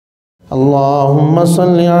اللهم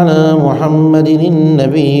صل على محمد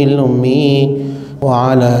النبي الأمي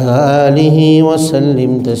وعلى آله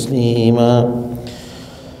وسلم تسليما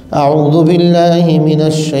أعوذ بالله من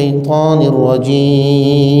الشيطان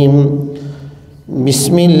الرجيم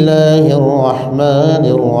بسم الله الرحمن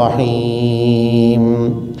الرحيم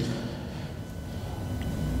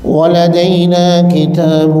ولدينا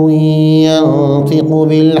كتاب ينطق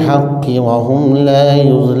بالحق وهم لا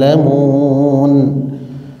يظلمون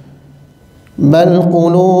بل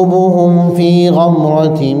قلوبهم في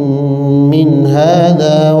غمرة من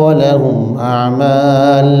هذا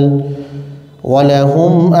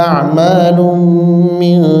ولهم أعمال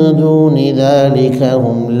من دون ذلك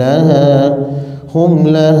هم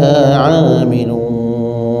لها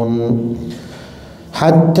عاملون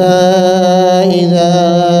حتى إذا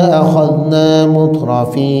أخذنا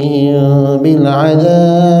مترفيهم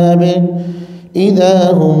بالعذاب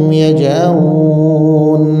إذا هم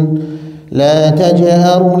يجأرون لا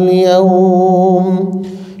تجأروا اليوم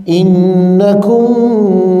إنكم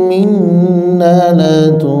منا لا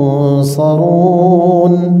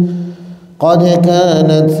تنصرون قد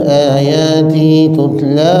كانت آياتي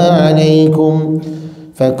تتلى عليكم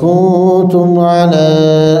فكنتم على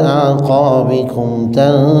أعقابكم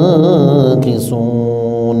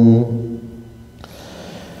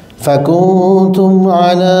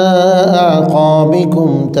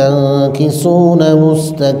تنكصون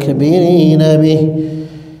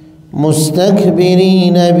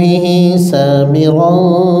مستكبرين به سامرا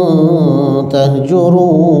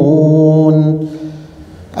تهجرون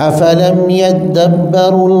أفلم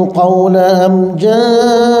يدبروا القول أم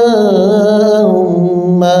جاءهم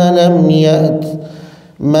ما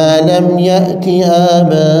لم يأت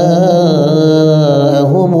آباءهم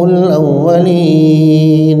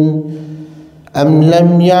الأولين أم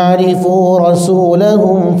لم يعرفوا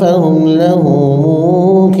رسولهم فهم له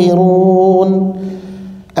منكرون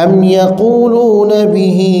أم يقولون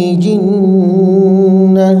به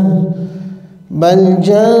جنة بل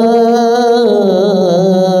جاءهم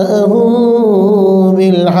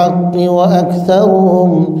بالحق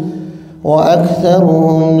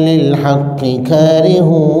وأكثرهم للحق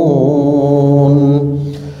كارهون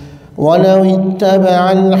ولو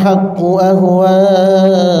اتبع الحق أهواءهم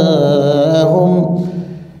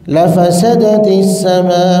لفسدت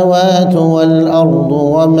السماوات والأرض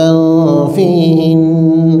ومن فيهن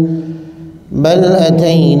بل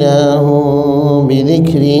أتيناهم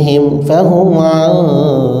بذكرهم فهم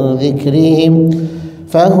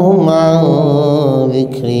عن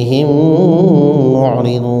ذكرهم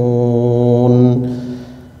معرضون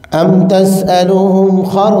أم تسألهم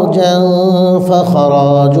خرجا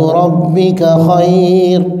فخراج ربك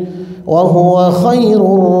خير وهو خير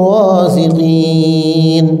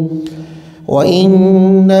الرازقين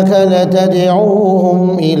وإنك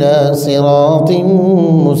لتدعوهم إلى صراط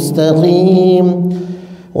مستقيم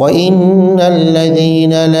وإن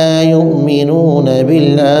الذين لا يؤمنون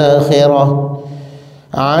بالآخرة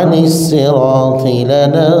عن الصراط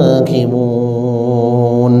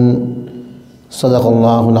لناكبون صدق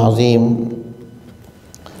الله العظيم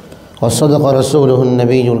وصدق رسوله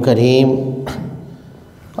النبي الكريم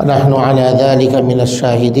ونحن على ذلك من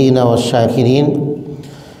الشاهدين والشاكرين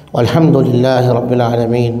والحمد لله رب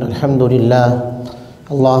العالمين الحمد لله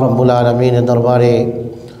আল্লাহ রাব্বুল আলামিনের দরবারে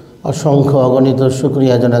অসংখ্য অগণিত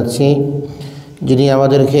শুকরিয়া জানাচ্ছি যিনি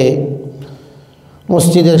আমাদেরকে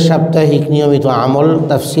মসজিদের সাপ্তাহিক নিয়মিত আমল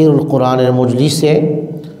তাফসীরুল কোরআনের মজলিসে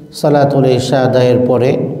সালাতুল ইশা আদায়ের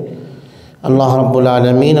পরে আল্লাহ রাব্বুল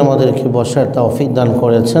আলামিন আমাদেরকে বসার তৌফিক দান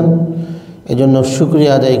করেছেন এজন্য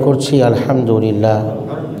শুকরিয়া আদায় করছি আলহামদুলিল্লাহ।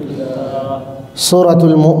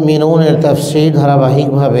 সূরাতুল মুমিনুনের তাফসীর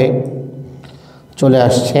ধারাবাহিকভাবে চলে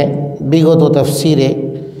আসছে। বিগত তাফসীরে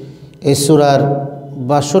এই সূরার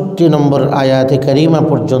 ৬২ নম্বর আয়াতে কারিমা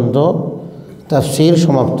পর্যন্ত তাফসীর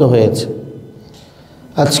সমাপ্ত হয়েছে।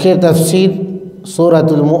 আজকের তাফসীর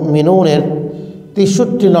সূরাতুল মুমিনুনের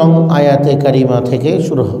 ৬৩ নং আয়াতে কারিমা থেকে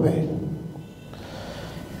শুরু হবে।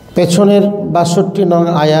 পেছনের ৬২ নং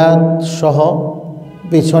আয়াত সহ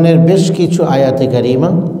পেছনের বেশ কিছু আয়াতে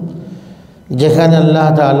কারিমা যেখানে আল্লাহ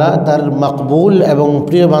তাআলা তার মকবুল এবং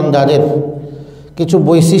প্রিয় বান্দাদের কিছু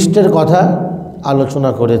বৈশিষ্ট্যের কথা আলোচনা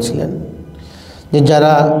করেছিলেন, যে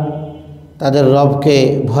যারা তাদের রবকে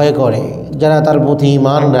ভয় করে, যারা তার প্রতি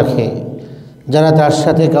ঈমান রাখে, যারা তার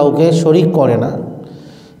সাথে কাউকে শরিক করে না,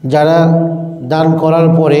 যারা দান করার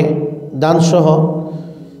পরে দানসহ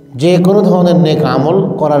যে কোনো ধরনের নেক আমল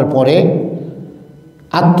করার পরে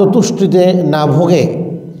আত্মতুষ্টিতে না ভোগে,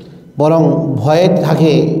 বরং ভয়ে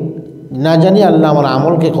থাকে না জানি আল্লাহ আমার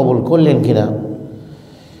আমলকে কবুল করলেন কিনা,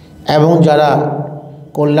 এবং যারা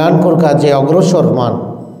কল্যাণকর কাজে অগ্রসর মান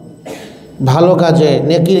ভালো কাজে,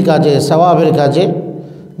 নেকির কাজে, সওয়াবের কাজে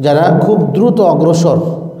যারা খুব দ্রুত অগ্রসর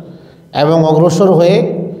এবং অগ্রসর হয়ে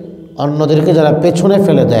অন্যদেরকে যারা পেছনে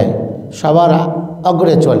ফেলে দেয়, সবার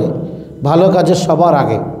অগ্রে চলে, ভালো কাজে সবার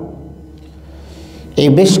আগে, এই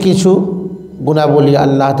বেশ কিছু গুণাবলী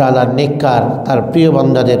আল্লাহ তাআলার নেককার তার প্রিয়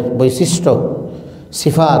বান্দাদের বৈশিষ্ট্য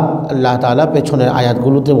সিফাত আল্লাহ তাআলা পেছনের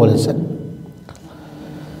আয়াতগুলোতে বলেছেন।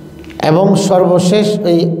 এবং সর্বশেষ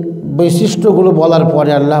এই বৈশিষ্ট্যগুলো বলার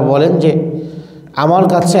পরে আল্লাহ বলেন যে আমার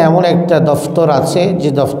কাছে এমন একটা দফতর আছে, যে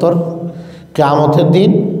দফতর কিয়ামতের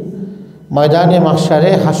দিন ময়দানে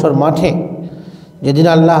মাহশারে হাসর মাঠে, যেদিন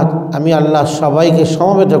আমি আল্লাহ সবাইকে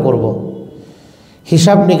সমবেত করব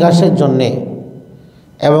হিসাব নিকাশের জন্যে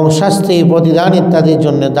এবং শাস্তি প্রতিদান ইত্যাদির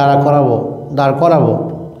জন্যে দাঁড় করাবো।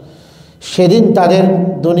 সেদিন তাদের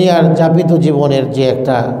দুনিয়ার যাপিত জীবনের যে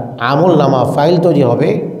একটা আমলনামা ফাইল তৈরি হবে,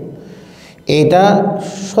 এটা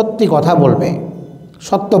সত্যি কথা বলবে,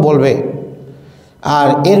 সত্য বলবে, আর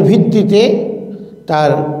এর ভিত্তিতে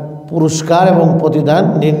তার পুরস্কার এবং প্রতিদান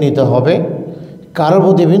নির্ণীত হবে। কারো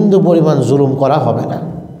প্রতি বিন্দু পরিমাণ জুলুম করা হবে না।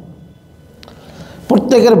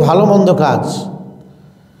 প্রত্যেকের ভালো মন্দ কাজ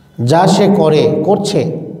যা সে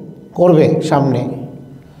করবে সামনে,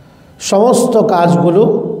 সমস্ত কাজগুলো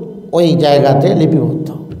ওই জায়গাতে লিপিবদ্ধ।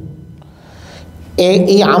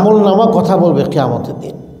 এই আমলনামা কথা বলবে কিয়ামতের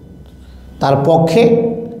দিন, তার পক্ষে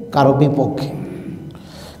কারো বিপক্ষে।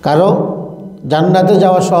 কারো জান্নাতে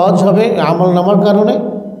যাওয়া সহজ হবে আমলনামার কারণে,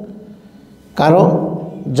 কারো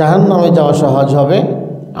জাহান্নামে যাওয়া সহজ হবে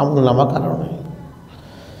আমলনামার কারণে।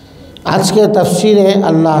 আজকে তাফসিরে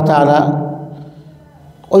আল্লাহ তাআলা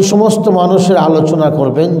ওই সমস্ত মানুষের আলোচনা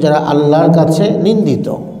করবেন যারা আল্লাহর কাছে নিন্দিত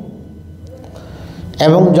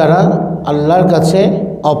এবং যারা আল্লাহর কাছে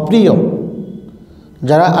অপ্রিয়,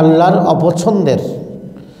 যারা আল্লাহর অপছন্দের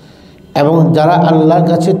এবং যারা আল্লাহর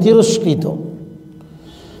কাছে তিরস্কৃত,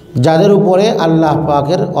 যাদের উপরে আল্লাহ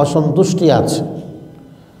পাকের অসন্তুষ্টি আছে,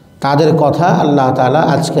 তাদের কথা আল্লাহ তাআলা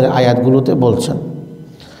আজকের আয়াতগুলোতে বলছেন।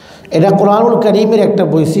 এটা কোরআনুল কারীমের একটা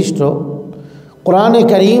বৈশিষ্ট্য। কোরআনে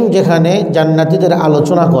কারীম যেখানে জান্নাতীদের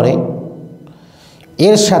আলোচনা করে,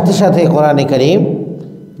 এর সাথে সাথে কোরআনে কারীম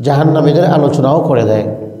জাহান্নামীদের আলোচনাও করে দেয়,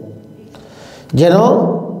 যেন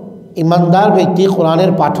ইমানদার ব্যক্তি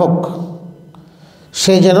কোরআনের পাঠক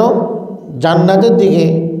সে যেন জান্নাতের দিকে,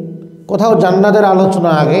 কোথাও জান্নাতের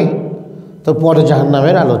আলোচনা আগে তো পরে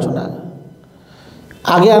জাহান্নামের আলোচনা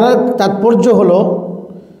আগে আনার তাৎপর্য হলো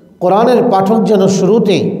কোরআনের পাঠক যেন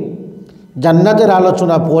শুরুতেই জান্নাতের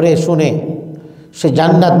আলোচনা পড়ে শুনে সে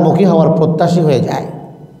জান্নাতমুখী হওয়ার প্রত্যাশী হয়ে যায়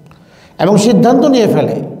এবং সিদ্ধান্ত নিয়ে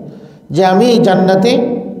ফেলে যে আমি এই জান্নাতে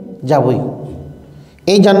যাবই,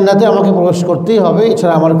 এই জান্নাতে আমাকে প্রবেশ করতেই হবে,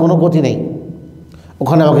 এছাড়া আমার কোনো গতি নেই,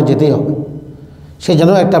 ওখানে আমাকে যেতেই হবে। সে যেন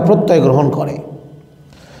একটা প্রত্যয় গ্রহণ করে।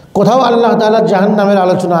 কোথাও আল্লাহ তাআলা জাহান্নামের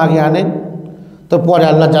আলোচনা আগে আনেন তো পরে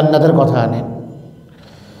আল্লাহ জান্নাতের কথা আনেন।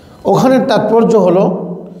 ওখানের তাৎপর্য হলো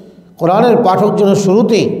কোরআনের পাঠক যেন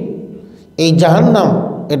শুরুতেই এই জাহান্নাম,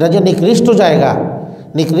 এটা যে নিকৃষ্ট জায়গা,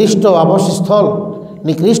 নিকৃষ্ট আবাসস্থল,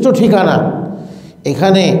 নিকৃষ্ট ঠিকানা,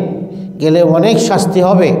 এখানে গেলে অনেক শাস্তি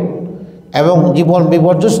হবে এবং জীবন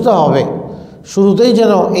বিপর্যস্ত হবে, শুরুতেই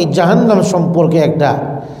যেন এই জাহান্নাম সম্পর্কে একটা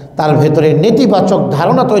তার ভেতরে নেতিবাচক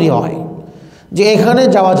ধারণা তৈরি হয় যে এখানে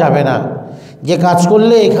যাওয়া যাবে না, যে কাজ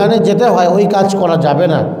করলে এখানে যেতে হয় ওই কাজ করা যাবে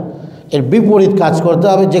না, এর বিপরীত কাজ করতে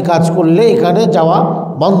হবে, যে কাজ করলে এখানে যাওয়া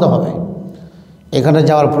বন্ধ হবে, এখানে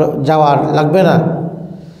যাওয়ার লাগবে না।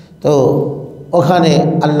 তো ওখানে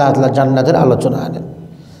আল্লাহ তাআলা জান্নাতের আলোচনা আনেন।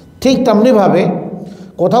 ঠিক তেমনিভাবে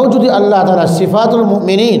কোথাও যদি আল্লাহ তাআলা সিফাতুল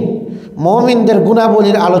মুমিনিন, মুমিনদের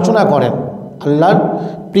গুণাবলীর আলোচনা করেন, আল্লাহর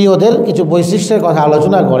প্রিয়দের কিছু বৈশিষ্ট্যের কথা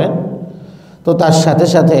আলোচনা করেন, তো তার সাথে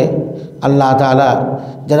সাথে আল্লাহ তাআলা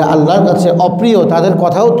যারা আল্লাহর কাছে অপ্রিয় তাদের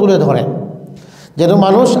কথাও তুলে ধরেন, যেন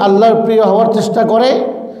মানুষ আল্লাহর প্রিয় হওয়ার চেষ্টা করে,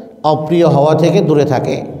 অপ্রিয় হওয়া থেকে দূরে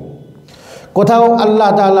থাকে। কোথাও আল্লাহ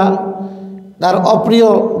তাআলা তার অপ্রিয়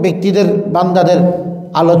ব্যক্তিদের বান্দাদের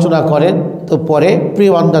আলোচনা করেন, তো পরে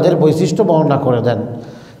প্রিয় বান্দাদের বৈশিষ্ট্য বর্ণনা করে দেন,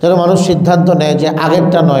 যেন মানুষ সিদ্ধান্ত নেয় যে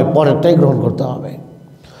আগেরটা নয় পরেরটাই গ্রহণ করতে হবে।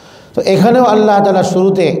 তো এখানেও আল্লাহ তাআলা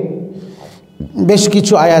শুরুতে বেশ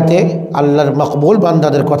কিছু আয়াতে আল্লাহর মকবুল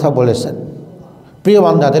বান্দাদের কথা বলেছেন, প্রিয়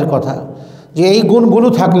বান্দাদের কথা, যে এই গুণগুলো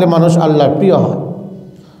থাকলে মানুষ আল্লাহর প্রিয় হয়।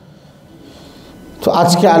 তো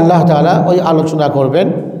আজকে আল্লাহ তাআলা ওই আলোচনা করবেন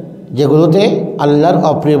যেগুলোতে আল্লাহর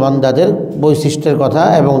অপ্রিয় বান্দাদের বৈশিষ্ট্যের কথা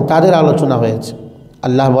এবং তাদের আলোচনা হয়েছে।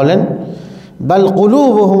 আল্লাহ বলেন, বাল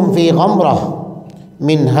কুলুবুহুম ফি গামরাহ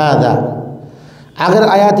মিন হাদা। আগের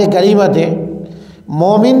আয়াতে কারিমাতে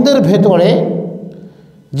মুমিনদের ভেতরে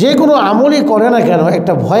যে কোনো আমলই করে না কেন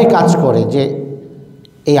একটা ভয় কাজ করে যে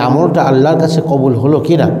এই আমলটা আল্লাহর কাছে কবুল হলো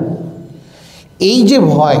কি না। এই যে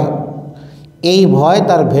ভয়, এই ভয়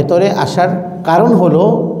তার ভেতরে আসার কারণ হলো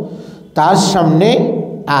তার সামনে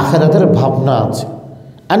আখিরাতের ভাবনা আছে।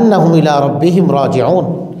 আন্নাহুম ইলা রাব্বিহিম রাজিউন,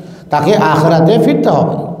 তাকে আখিরাতে ফিরতে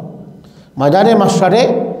হবে। ময়দানে মাহশারে,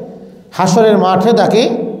 হাসরের মাঠে তাকে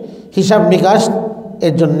হিসাব নিকাশ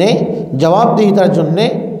এর জন্যে, জবাবদিহিতার জন্যে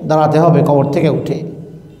দাঁড়াতে হবে কবর থেকে উঠে।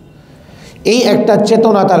 এই একটা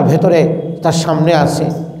চেতনা তার ভেতরে, তার সামনে আছে।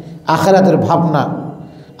 আখিরাতের ভাবনা,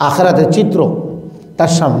 আখিরাতের চিত্র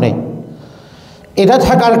তার সামনে। এটা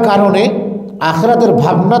থাকার কারণে, আখিরাতের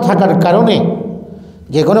ভাবনা থাকার কারণে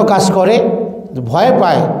যে কোনো কাজ করে ভয়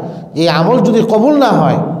পায় যে আমল যদি কবুল না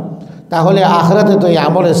হয় তাহলে আখিরাতে তো এই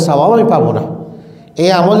আমলের সওয়াব আমি পাবো না, এই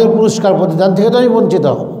আমলের পুরস্কার প্রতিদান থেকে তো আমি বঞ্চিত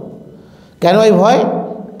হব। কেন এই ভয়?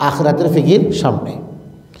 আখিরাতের ফিকির সামনে।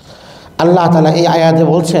 আল্লাহ তাআলা এই আয়াতে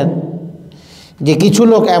বলছেন যে কিছু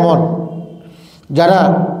লোক এমন যারা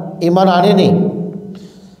ঈমান আনেনি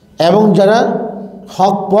এবং যারা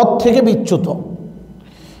হক পথ থেকে বিচ্যুত,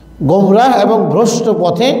 গোমরাহ এবং ভ্রষ্ট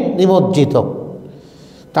পথে নিমজ্জিত,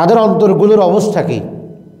 তাদের অন্তরগুলোর অবস্থা কি?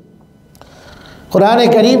 কোরআনে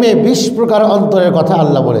কারীমে 20 প্রকার অন্তরের কথা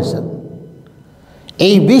আল্লাহ বলেছেন।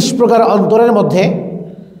 এই 20 প্রকার অন্তরের মধ্যে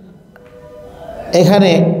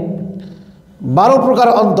এখানে 12 প্রকার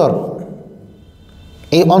অন্তর,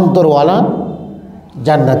 এই অন্তরওয়ালা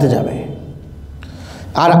জান্নাতে যাবে।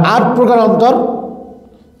 আর 8 প্রকার অন্তর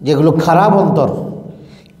যেগুলো খারাপ অন্তর,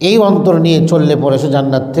 এই অন্তর নিয়ে চললে পরে সে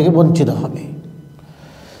জান্নাত থেকে বঞ্চিত হবে।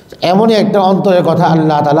 এমনই একটা অন্তরের কথা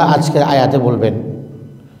আল্লাহ তাআলা আজকের আয়াতে বলবেন,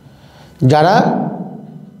 যারা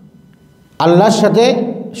আল্লাহর সাথে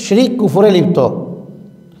শিরক কুফরে লিপ্ত,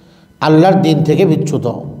 আল্লাহর দিন থেকে বিচ্যুত,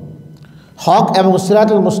 হক এবং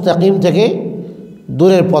সিরাতুল মুস্তাকিম থেকে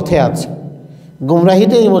দূরের পথে আছে,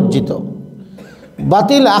 গুমরাহিতে নিমজ্জিত,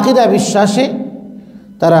 বাতিল আকীদা বিশ্বাসে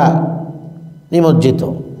তারা নিমজ্জিত,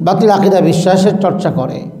 বাতিল আকীদা বিশ্বাসের চর্চা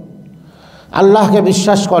করে, আল্লাহকে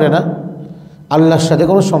বিশ্বাস করে না, আল্লাহর সাথে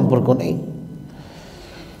কোনো সম্পর্ক নেই।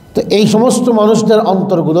 তো এই সমস্ত মানুষদের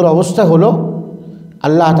অন্তরগুলোর অবস্থা হলো,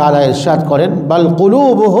 আল্লাহ তাআলা ইরশাদ করেন, বাল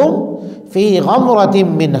কুলুবুহুম ফি গামরাতিম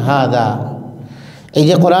মিন হাদা। এই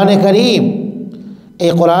যে কোরআনে কারীম,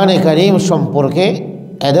 এই কোরআনে কারীম সম্পর্কে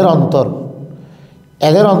এদের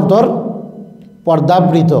অন্তর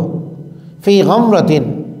পর্দাবৃত, ফি গামরাতিন,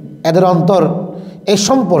 এদের অন্তর এই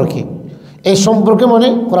সম্পর্কে মানে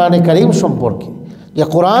কোরআনে কারীম সম্পর্কে, যে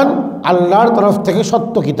কোরআন আল্লাহর তরফ থেকে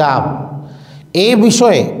সত্য কিতাব, এই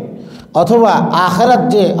বিষয়ে অথবা আখিরাত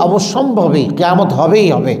যে অবশ্যম্ভাবী, কিয়ামত হবেই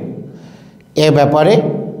হবে, এ ব্যাপারে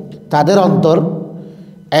তাদের অন্তর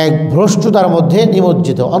এক ভ্রষ্টতার মধ্যে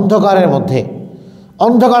নিমজ্জিত, অন্ধকারের মধ্যে,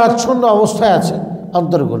 অন্ধকারাচ্ছন্ন অবস্থায় আছে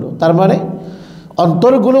অন্তরগুলো। তার মানে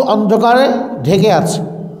অন্তরগুলো অন্ধকারে ঢেকে আছে।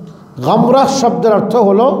 গামরাহ শব্দের অর্থ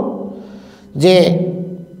হলো যে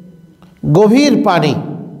গভীর পানি,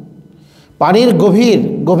 পানির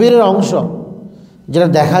গভীরের অংশ যেটা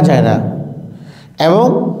দেখা যায় না এবং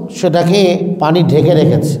সেটাকে পানি ঢেকে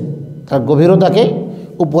রেখেছে, তার গভীরতাকে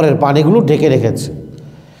উপরের পানিগুলো ঢেকে রেখেছে,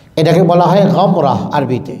 এটাকে বলা হয় গামরাহ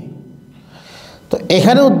আরবিতে। তো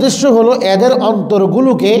এখানে উদ্দেশ্য হলো এদের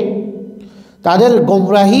অন্তরগুলোকে, তাদের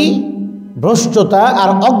গোমরাহি, ভ্রষ্টতা আর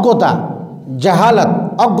অজ্ঞতা, জাহালাত,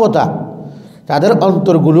 অজ্ঞতা, তাদের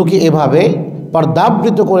অন্তরগুলোকে এভাবে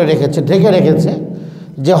পর্দাবৃত করে রেখেছে, ঢেকে রেখেছে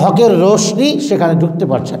যে হকের রোশনি সেখানে ঢুকতে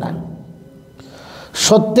পারছে না,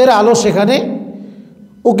 সত্যের আলো সেখানে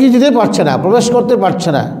উকি দিতে পারছে না, প্রবেশ করতে পারছে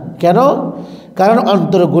না। কেন? কারণ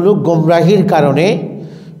অন্তরগুলো গোমরাহির কারণে,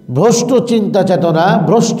 ভ্রষ্ট চিন্তা চেতনা,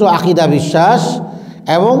 ভ্রষ্ট আকীদা বিশ্বাস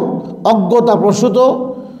এবং অজ্ঞতাপ্রসূত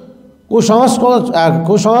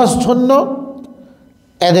কুসংস্কারাচ্ছন্ন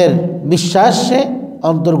এদের বিশ্বাসে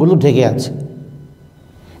অন্তরগুলো ঢেকে আছে।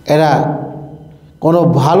 এরা কোনো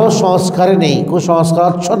ভালো সংস্কারে নেই,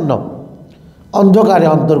 কুসংস্কারাচ্ছন্ন, অন্ধকারে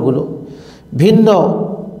অন্তরগুলো, ভিন্ন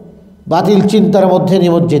বাতিল চিন্তার মধ্যে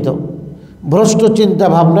নিমজ্জিত, ভ্রষ্ট চিন্তা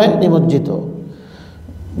ভাবনায় নিমজ্জিত,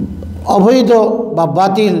 অবৈধ বা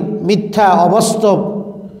বাতিল, মিথ্যা, অবাস্তব,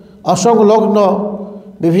 অসংলগ্ন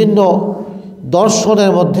বিভিন্ন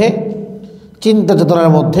দর্শনের মধ্যে, চিন্তা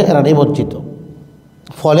চেতনার মধ্যে এরা নিমজ্জিত।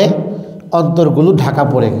 ফলে অন্তরগুলো ঢাকা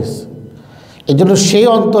পড়ে গেছে। এই জন্য সেই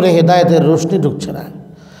অন্তরে হেদায়েতের রোশনি ঢুকছে না,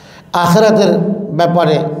 আখিরাতের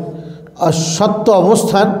ব্যাপারে সত্য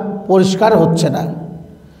অবস্থান পরিষ্কার হচ্ছে না।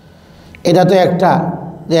 এটা তো একটা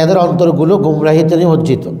যে এদের অন্তরগুলো গুমরাহিতে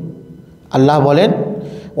নিমজ্জিত। আল্লাহ বলেন,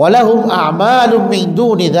 ওয়ালাহুম আমালুম মিন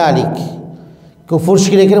দুনি যালিক, কুফর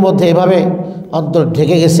শিরকের মধ্যে এভাবে অন্তর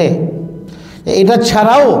ঢেকে গেছে। এটা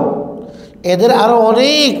ছাড়াও এদের আরও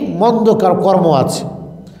অনেক মন্দ কর্ম আছে।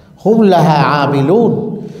 হুম লাহা আমিলুন,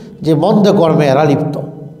 যে মন্দ কর্মে এরা লিপ্ত,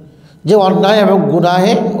 যে অন্যায় এবং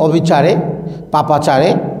গুনাহে, অবিচারে, পাপাচারে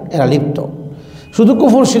এরা লিপ্ত। শুধু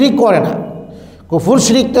কুফর শিরিক করে না, কুফর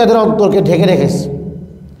শিরিক তো এদের অন্তরকে ঢেকে রেখেছে,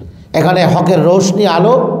 এখানে হকের রোশনি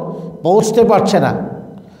আলো পৌঁছতে পারছে না।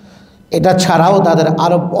 এটা ছাড়াও তাদের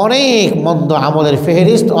আরও অনেক মন্দ আমলের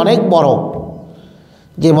ফেহরিস্ত অনেক বড়,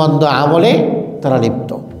 যে মন্দ আমলে তারা লিপ্ত।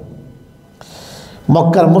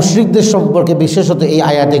 মক্কার মুশরিকদের সম্পর্কে বিশেষত এই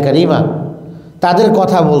আয়াতে কারিমা তাদের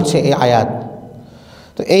কথা বলছে এই আয়াত।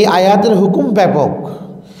 তো এই আয়াতের হুকুম ব্যাপক,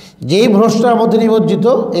 যেই ভ্রষ্টার মধ্যে নিমজ্জিত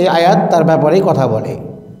এই আয়াত তার ব্যাপারেই কথা বলে।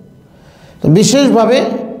 তো বিশেষভাবে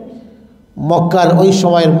মক্কার ওই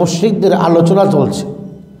সময়ের মুশরিকদের আলোচনা চলছে,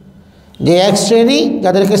 যে এক শ্রেণী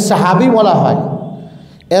যাদেরকে সাহাবী বলা হয়,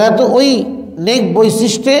 এরা তো ওই নেক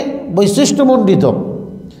বৈশিষ্ট্যমণ্ডিত,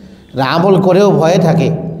 আমল করেও ভয়ে থাকে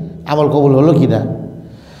আমল কবুল হলো কি না।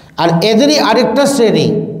 আর এদেরই আরেকটা শ্রেণী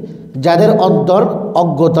যাদের অন্তর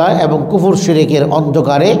অজ্ঞতা এবং কুফর শিরকের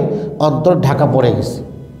অন্ধকারে অন্তর ঢাকা পড়ে গেছে,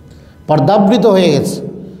 পর্দাবৃত হয়ে গেছে।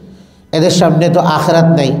 এদের সামনে তো আখিরাত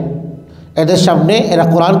নেই, এদের সামনে এরা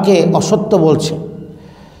কোরআনকে অসত্য বলছে।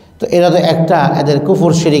 তো এরা তো একটা এদের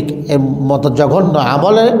কুফর শিরিক এর মতো জঘন্য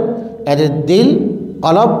আমলে এদের দিল,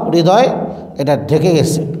 কলব, হৃদয় এটা ঢেকে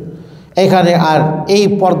গেছে। এখানে আর এই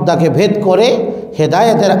পর্দাকে ভেদ করে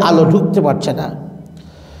হেদায়েতের আলো ঢুকতে পারছে না।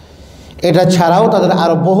 এটা ছাড়াও তাদের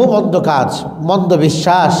আরও বহু মন্দ কাজ, মন্দ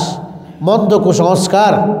বিশ্বাস, মন্দ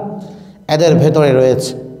কুসংস্কার এদের ভেতরে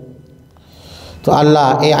রয়েছে। তো আল্লাহ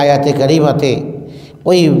এই আয়াতে কারিমাতে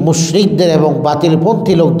ওই মুশরিকদের এবং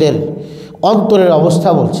বাতিলপন্থী লোকদের অন্তরের অবস্থা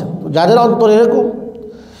বলছেন। যাদের অন্তর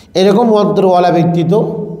এরকম অন্তরওয়ালা ব্যক্তি তো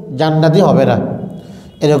জান্নাতি হবে না,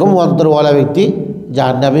 এরকম অন্তরওয়ালা ব্যক্তি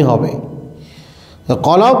জাহান্নামী হবে।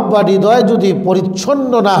 কলব বা হৃদয় যদি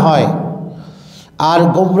পরিচ্ছন্ন না হয় আর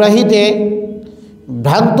গোমরাহিতে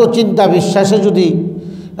ভ্রান্ত চিন্তা বিশ্বাসে যদি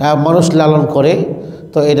মানুষ লালন করে,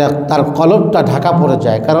 তো এটা তার কলবটা ঢাকা পড়ে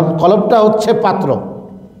যায়। কারণ কলবটা হচ্ছে পাত্র,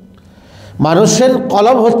 মানুষের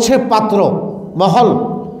কলব হচ্ছে পাত্র, মহল,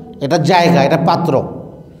 এটা জায়গা, এটা পাত্র।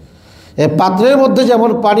 এই পাত্রের মধ্যে যেমন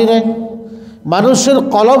পানি নেই, মানুষের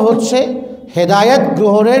কলব হচ্ছে হেদায়েত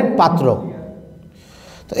গ্রহণের পাত্র।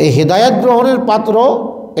 তো এই হেদায়েত গ্রহণের পাত্র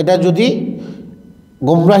এটা যদি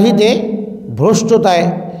গোমরাহিতে ভ্রষ্টতায়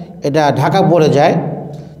এটা ঢাকা পড়ে যায়,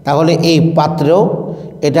 তাহলে এই পাত্রেও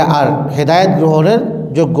এটা আর হেদায়েত গ্রহণের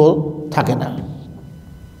যোগ্য থাকে না।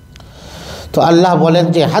 তো আল্লাহ বলেন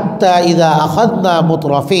যে হাত্তা ইদা আখাযনা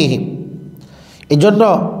মুতরাফিহিম, এই জন্য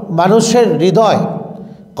মানুষের হৃদয়,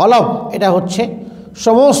 কলব, এটা হচ্ছে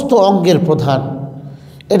সমস্ত অঙ্গের প্রধান।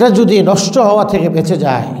 এটা যদি নষ্ট হওয়া থেকে বেঁচে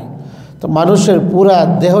যায় তো মানুষের পুরা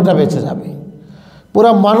দেহটা বেঁচে যাবে,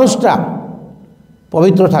 পুরা মানুষটা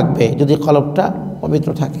পবিত্র থাকবে যদি কলবটা পবিত্র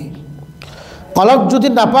থাকে। কলব যদি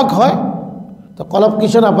নাপাক হয় তো কলব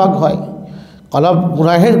কিসে নাপাক হয়? কলব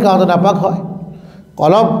গুনাহের কারণে নাপাক হয়,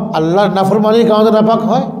 কলব আল্লাহর নাফরমানির কারণে নাপাক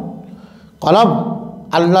হয়, কলব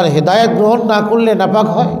আল্লাহর হেদায়েত গ্রহণ না করলে নাপাক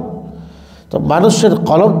হয়। তো মানুষের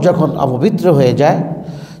কলব যখন অপবিত্র হয়ে যায়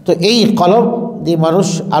তো এই কলব দিয়ে মানুষ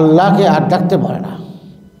আল্লাহকে আর ডাকতে পারে না।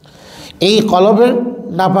 এই কলবের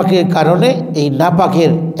নাপাকের কারণে এই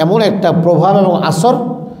নাপাকের এমন একটা প্রভাব এবং আসর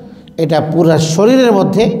এটা পুরো শরীরের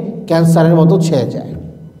মধ্যে ক্যান্সারের মতো ছেয়ে যায়।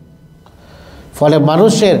 ফলে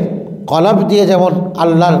মানুষের কলব দিয়ে যেমন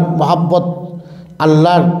আল্লাহর মহাব্বত,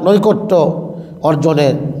 আল্লাহর নৈকট্য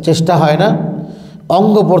অর্জনের চেষ্টা হয় না,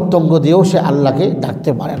 অঙ্গ প্রত্যঙ্গ দিয়েও সে আল্লাহকে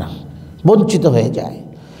ডাকতে পারে না, বঞ্চিত হয়ে যায়।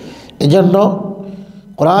 এজন্য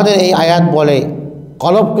কোরআনের এই আয়াত বলে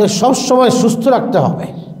কলবকে সবসময় সুস্থ রাখতে হবে,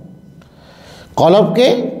 কলবকে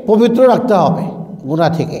পবিত্র রাখতে হবে গুনাহ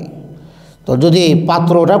থেকে। তো যদি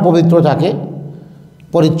পাত্রটা পবিত্র থাকে,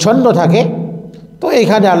 পরিচ্ছন্ন থাকে, তো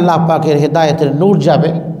এখানে আল্লাহ পাকের হেদায়েতের নূর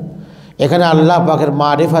যাবে, এখানে আল্লাহ পাকের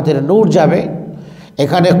মারিফাতের নূর যাবে,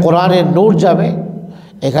 এখানে কোরআনের নূর যাবে,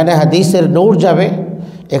 এখানে হাদিসের নূর যাবে,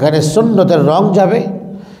 এখানে সুন্নতের রং যাবে,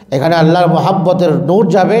 এখানে আল্লাহর মহাব্বতের নূর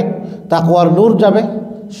যাবে, তাকওয়ার নূর যাবে,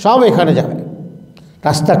 সব এখানে যাবে।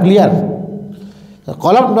 রাস্তা ক্লিয়ার।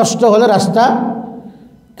 কলব নষ্ট হলে রাস্তা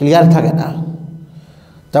ক্লিয়ার থাকে না,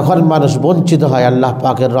 তখন মানুষ বঞ্চিত হয় আল্লাহ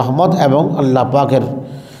পাকের রহমত এবং আল্লাহ পাকের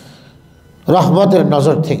রহমতের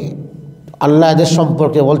নজর থেকে। আল্লাহ এদের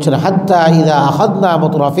সম্পর্কে বলছেন হাত্তা ইদা আখাযনা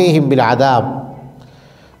মুতরাফিহিম বিল আযাব,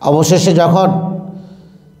 অবশেষে যখন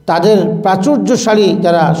তাদের প্রাচুর্যশালী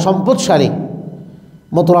যারা সম্পদশালী,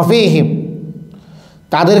 মুতরাফিহিম,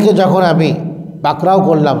 তাদেরকে যখন আমি পাকড়াও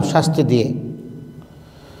করলাম শাস্তি দিয়ে।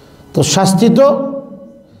 তো শাস্তি তো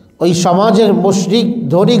ওই সমাজের মুশরিক,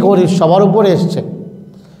 ধনী, গরিব সবার উপরে এসছে,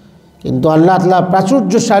 কিন্তু আল্লাহ তাআলা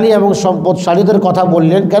প্রাচুর্যশালী এবং সম্পদশালীদের কথা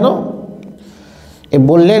বললেন কেন?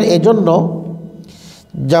 বললেন এজন্য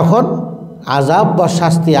যখন আযাব বা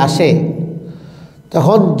শাস্তি আসে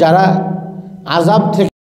তখন যারা আযাব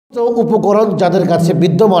থেকে তো উপকরণ যাদের কাছে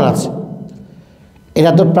বিদ্যমান আছে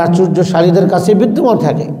এরা তো প্রাচুর্যশালীদের কাছে বিদ্যমান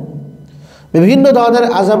থাকে। বিভিন্ন ধরনের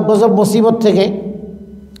আযাব গজব মুসিবত থেকে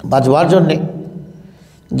বাঁচবার জন্যে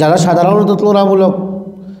যারা সাধারণত তুলনামূলক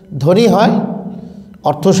ধনী হয়,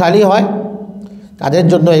 অর্থশালী হয়, তাদের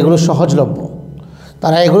জন্য এগুলো সহজলভ্য।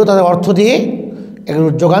 তারা এগুলো তাদের অর্থ দিয়ে এগুলো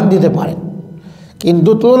যোগান দিতে পারেন।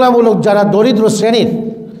 কিন্তু তুলনামূলক যারা দরিদ্র শ্রেণীর,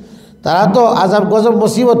 তারা তো আযাব গজব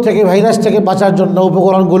মুসিবত থেকে, ভাইরাস থেকে বাঁচার জন্য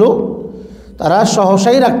উপকরণগুলো তারা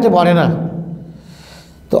সহসাই রাখতে পারে না।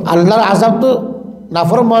 তো আল্লাহর আযাব তো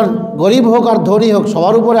নাফরমান গরিব হোক আর ধনী হোক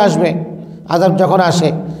সবার উপরে আসবে। আযাব যখন আসে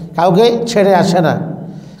কাউকে ছেড়ে আসে না।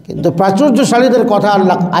 কিন্তু প্রাচুর্যশালীদের কথা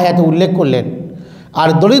আল্লাহ আয়াতে উল্লেখ করলেন, আর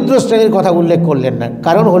দরিদ্র শ্রেণীর কথা উল্লেখ করলেন না।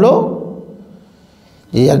 কারণ হলো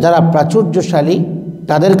যারা প্রাচুর্যশালী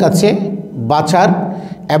তাদের কাছে বাঁচার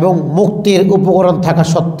এবং মুক্তির উপকরণ থাকা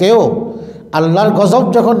সত্ত্বেও আল্লাহর গজব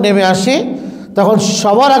যখন নেমে আসে তখন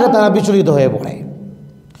সবার আগে তারা বিচলিত হয়ে পড়ে,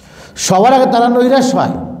 সবার আগে তারা নৈরাশ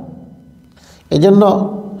হয়। এই জন্য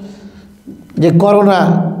যে করোনা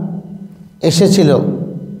এসেছিল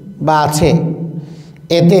বা আছে,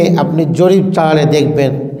 এতে আপনি জরিপ চালালে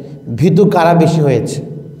দেখবেন ভীতু কারা বেশি হয়েছে।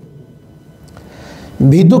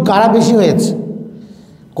 ভীতু কারা বেশি হয়েছে,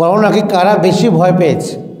 করোনাকে কারা বেশি ভয়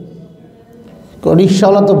পেয়েছে?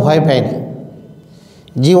 রিক্সাওয়ালা তো ভয় পায়নি,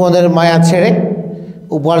 জীবনের মায়া ছেড়ে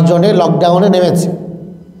উপার্জনে লকডাউনে নেমেছে।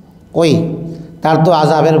 তার তো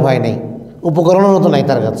আযাবের ভয় নেই, উপকরণও তো নাই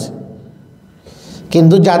তার কাছে।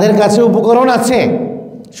 কিন্তু যাদের কাছে উপকরণ আছে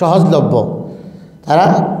সহজলভ্য, তারা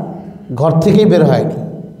ঘর থেকেই বের হয়নি।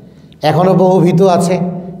 এখনও বহু ভীতু আছে,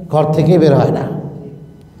 ঘর থেকেই বের হয় না।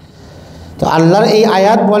 তো আল্লাহর এই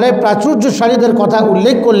আয়াত বলে প্রাচুর্যশালীদের কথা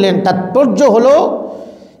উল্লেখ করলেন, তাৎপর্য হলো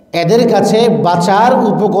এদের কাছে বাঁচার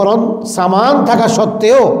উপকরণ সামান থাকা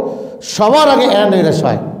সত্ত্বেও সবার আগে এরা নৈরাশ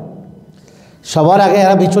হয়, সবার আগে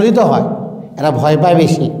এরা বিচলিত হয়, এরা ভয় পায়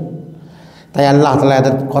বেশি। তাই আল্লাহ তাআলা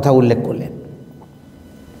এদের কথা উল্লেখ করলেন।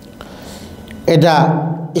 এটা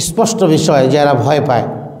স্পষ্ট বিষয় যে এরা ভয় পায়।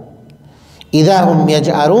 ইযা হুম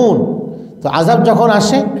ইয়াজআরুন, তো আযাব যখন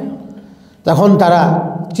আসে তখন তারা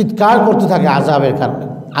চিৎকার করতে থাকে আযাবের কারণে,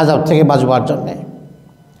 আযাব থেকে বাঁচবার জন্যে।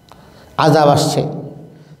 আযাব আসছে,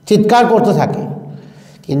 চিৎকার করতে থাকে।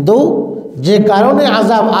 কিন্তু যে কারণে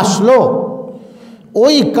আযাব আসলো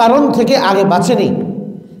ওই কারণ থেকে আগে বাঁচেনি।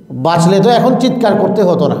 বাঁচলে তো এখন চিৎকার করতে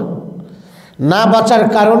হতো না। না বাঁচার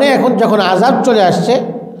কারণে এখন যখন আযাব চলে আসছে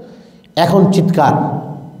এখন চিৎকার,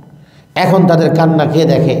 এখন তাদের কান্না খেয়ে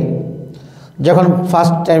দেখে। যখন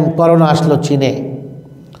ফার্স্ট টাইম করোনা আসলো চীনে,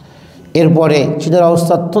 এরপরে চীনের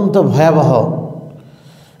অবস্থা অত্যন্ত ভয়াবহ।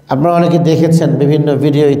 আপনারা অনেকে দেখেছেন বিভিন্ন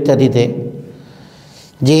ভিডিও ইত্যাদিতে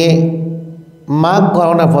যে মা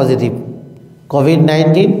করোনা পজিটিভ,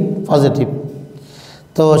 কোভিড-19 পজিটিভ,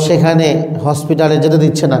 তো সেখানে হসপিটালে যেতে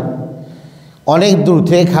দিচ্ছে না, অনেক দূর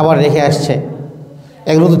থেকে খাবার রেখে আসছে।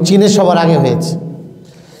 এগুলো তো চীনে সবার আগে হয়েছে,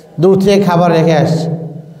 দূর থেকে খাবার রেখে আসছে।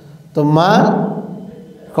 তো মা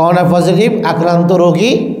করোনা পজিটিভ আক্রান্ত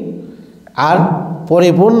রোগী আর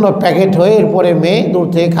পরিপূর্ণ প্যাকেট হয়ে এরপরে মেয়ে দূর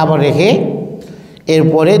থেকে খাবার রেখে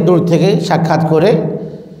এরপরে দূর থেকে সাক্ষাৎ করে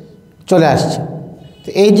চলে আসছে। তো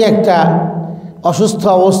এই যে একটা অসুস্থ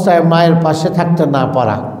অবস্থায় মায়ের পাশে থাকতে না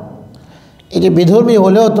পারা, এই যে বিধর্মী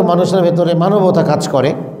হলেও তো মানুষের ভেতরে মানবতা কাজ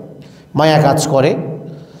করে, মায়া কাজ করে।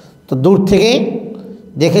 তো দূর থেকে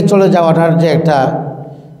দেখে চলে যাওয়াটার যে একটা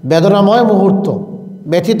বেদনাময় মুহূর্ত,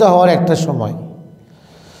 ব্যথিত হওয়ার একটা সময়।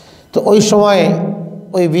 তো ওই সময়ে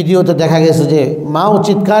ওই ভিডিওতে দেখা গেছে যে মাও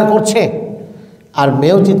চিৎকার করছে আর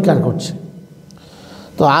মেয়েও চিৎকার করছে।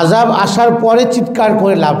 তো আযাব আসার পরে চিৎকার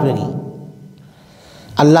করে লাভ নেই।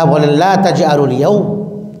 আল্লাহ বলেন লা তাজআরুল ইয়াউম,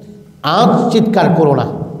 আজ চিৎকার করো না,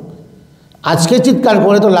 আজকে চিৎকার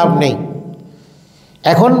করে তো লাভ নেই।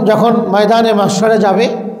 এখন যখন ময়দানে মাহশরে যাবে,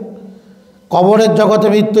 কবরের জগতে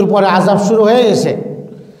মৃত্যুর পরে আযাব শুরু হয়ে গেছে,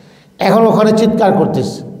 এখন ওখানে চিৎকার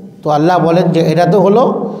করতেছে। তো আল্লাহ বলেন যে এটা তো হলো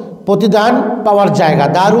প্রতিদান পাওয়ার জায়গা,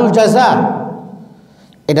 দারুল জাযা।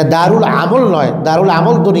 এটা দারুল আমল নয়, দারুল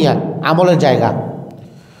আমল দুনিয়া, আমলের জায়গা।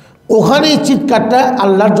 ওখানে চিৎকারটা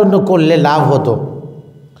আল্লাহর জন্য করলে লাভ হতো।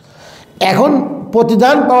 এখন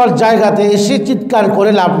প্রতিদান পাওয়ার জায়গাতে এসে চিৎকার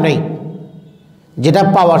করে লাভ নেই। যেটা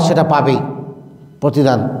পাওয়ার সেটা পাবেই,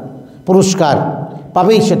 প্রতিদান পুরস্কার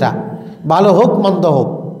পাবেই, সেটা ভালো হোক মন্দ হোক।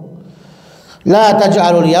 লা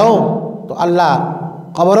তাজআরুল ইয়াউম, তো আল্লাহ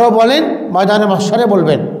কবরেও বলেন, ময়দানে মাহশরে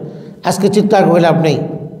বলবেন, আজকে চিৎকার করে লাভ নেই।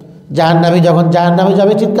 জাহান্নামী যখন জাহান্নামে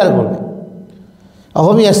যাবে চিৎকার করবে,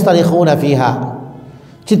 আহুম ইয়াস্তারিখুনা ফিহা,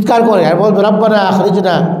 চিৎকার করে আর বলবে রব্বানা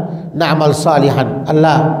আখরিজনা না'মাল সালিহান,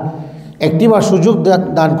 আল্লাহ একটিবার সুযোগ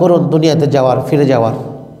দান করুন দুনিয়াতে যাওয়ার, ফিরে যাওয়ার।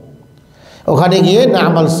 ওখানে গিয়ে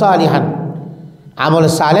না'মাল সালিহান, আমল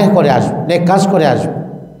সালেহ করে আসবে, নেক কাজ করে আসবে।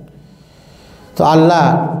 তো আল্লাহ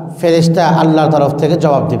ফেরেশতা আল্লাহর তরফ থেকে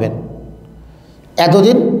জবাব দিবেন,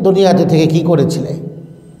 এতদিন দুনিয়াতে থেকে কি করেছিলে,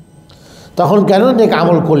 তখন কেন নেক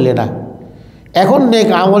আমল করলে না, এখন নেক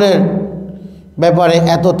আমলের ব্যাপারে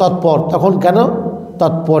এত তৎপর, তখন কেন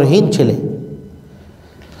তৎপরহীন ছিলে।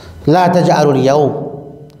 লা তাজআলুল ইয়াউম,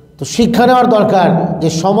 তো শিক্ষা নেওয়ার দরকার যে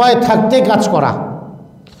সময় থাকতে কাজ করা,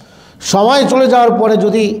 সময় চলে যাওয়ার পরে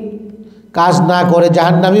যদি কাজ না করে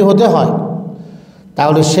জাহান্নামী হতে হয়,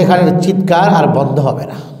 তাহলে সেখানে চিৎকার আর বন্ধ হবে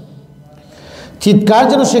না। চিৎকার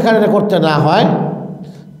যেন সেখানে করতে না হয়,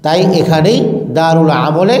 তাই এখানেই দারুল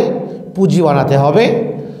আমলে পুঁজি বানাতে হবে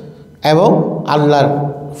এবং আল্লাহর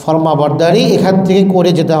ফরমাবরদারি এখান থেকে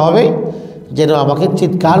করে যেতে হবে, যেন আমাকে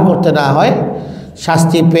চিৎকার করতে না হয়,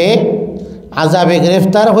 শাস্তি পেয়ে আযাবে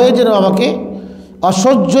গ্রেফতার হয়ে যেন আমাকে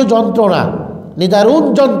অসহ্য যন্ত্রণা, নিদারুণ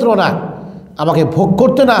যন্ত্রণা আমাকে ভোগ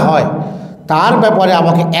করতে না হয়, তার ব্যাপারে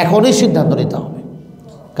আমাকে এখনই সিদ্ধান্ত নিতে হবে।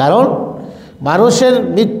 কারণ মানুষের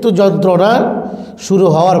মৃত্যু যন্ত্রণা শুরু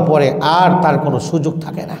হওয়ার পরে আর তার কোনো সুযোগ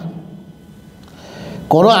থাকে না,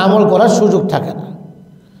 কোনো আমল করার সুযোগ থাকে না।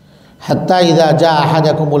 হাত্তা ইযা জা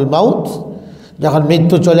আহাদাকুমুল মাউত, যখন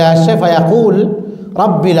মৃত্যু চলে আসে, ফায়াকুল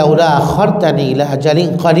রাব্বি লাউলা আখারতানি ইলা আজালিন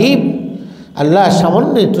করিব, আল্লাহ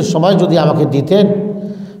সামান্য একটু সময় যদি আমাকে দিতেন,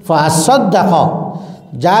 ফাআসাদ্দাক,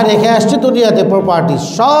 যা রেখে আসছে দুনিয়াতে প্রপার্টি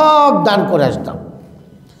সব দান করে আসতাম,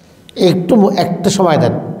 একটা সময়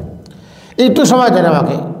দেন, একটু সময় দেন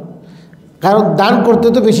আমাকে। কারণ দান করতে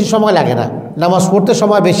তো বেশি সময় লাগে না, নামাজ পড়তে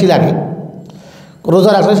সময় বেশি লাগে,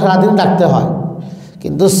 রোজা রাখলে সারাদিন রাখতে হয়,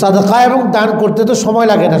 কিন্তু সাদকা এবং দান করতে তো সময়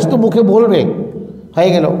লাগে না, শুধু মুখে বলবে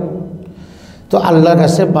হয়ে গেল। তো আল্লাহর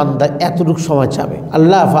কাছে বান্দা এতটুকু সময় চাবে,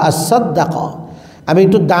 আল্লাহ ফাআসাদ্দাক, আমি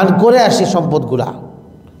একটু দান করে আসি সম্পদগুলা,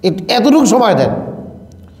 এতটুকু সময় দেন।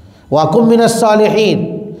 ওয়াকুম মিনাস সালিহিন,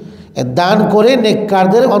 দান করে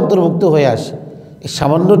নেককারদের অন্তর্ভুক্ত হয়ে আসে, এই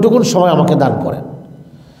সামান্যটুকুন সময় আমাকে দান করেন।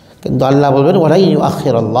 কিন্তু আল্লাহ বলবেন ওয়ালা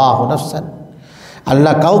ইউআখিরুল্লাহু নাফসান,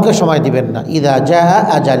 আল্লাহ কাউকে সময় দিবেন না, ইযা জাআ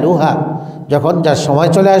আজালুহা, যখন যার সময়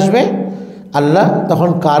চলে আসবে আল্লাহ তখন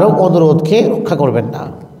কারো অনুরোধকে রক্ষা করবেন না,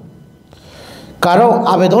 কারো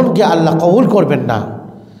আবেদনকে আল্লাহ কবুল করবেন না,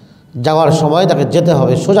 যাওয়ার সময় তাকে যেতে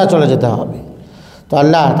হবে, সোজা চলে যেতে হবে। তো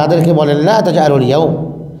আল্লাহ তাদেরকে বলেন লা তাজআলুল ইয়াউম,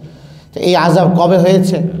 তো এই আযাব কবে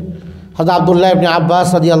হয়েছে? হযরত আব্দুল্লাহ ইবনে আব্বাস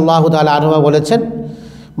রাদিয়াল্লাহু তাআলা আনহুমা বলেছেন,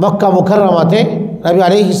 মক্কা মুকাররমাতে নবী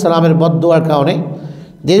আলাইহিস সালামের বদদুয়ার কারণে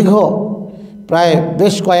দীর্ঘ প্রায়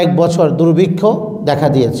বেশ কয়েক বছর দুর্ভিক্ষ দেখা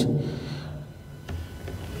দিয়েছে,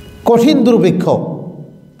 কঠিন দুর্ভিক্ষ,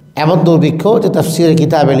 এমন দুর্ভিক্ষ যে তাফসীরের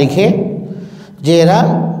কিতাবে লিখে যে এরা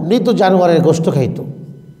মৃত জানোয়ারের গোশত খাইত,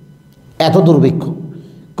 এত দুর্ভিক্ষ,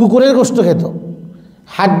 কুকুরের গোশত খেত,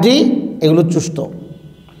 হাড্ডি এগুলো চুষত,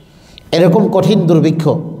 এরকম কঠিন দুর্ভিক্ষ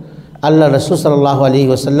আল্লাহ রাসূল সাল্লাল্লাহু আলাইহি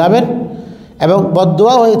ওয়াসাল্লামের। এবং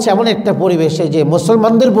বদদুয়া হয়েছে এমন একটা পরিবেশে যে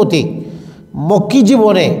মুসলমানদের প্রতি মক্কি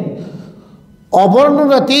জীবনে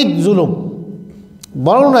অবর্ণনাতীত জুলুম,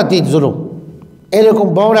 বর্ণনাতীত জুলুম, এরকম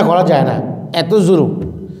বর্ণনা করা যায় না, এত জুলুম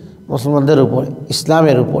মুসলমানদের উপরে,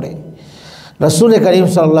 ইসলামের উপরে। রাসূল করিম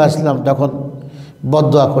সাল্লাল্লাহু আলাইহি ওয়াসাল্লাম তখন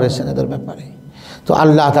বদদুয়া করেছেন এদের ব্যাপারে। তো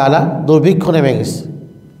আল্লাহ তাআলা দুর্ভিক্ষ নেমে গেছে,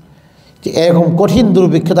 যে এরকম কঠিন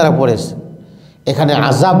দুর্ভিক্ষ তারা পড়েছে, এখানে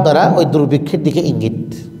আযাব দ্বারা ওই দুর্ভিক্ষের দিকে ইঙ্গিত।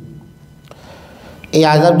 এই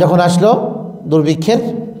আযাব যখন আসলো দুর্ভিক্ষের,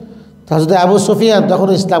 হযরত আবু সুফিয়ান তখন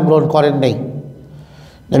ইসলাম গ্রহণ করেন নাই।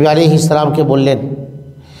 নবী আলাইহিস সালামকে বললেন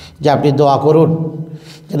যে আপনি দোয়া করুন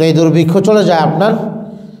যেন এই দুর্ভিক্ষ চলে যায়, আপনার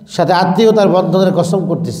সাথে আত্মীয়তার বন্ধনের কসম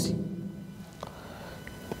করতেছি,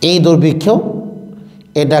 এই দুর্ভিক্ষ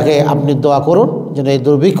এটাকে আপনি দোয়া করুন যেন এই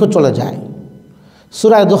দুর্ভিক্ষ চলে যায়।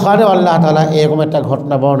 সূরা দুখানে আল্লাহ তাআলা এরকম একটা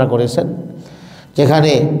ঘটনা বর্ণনা করেছেন,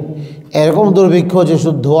 যেখানে এরকম দুর্ভিক্ষ যে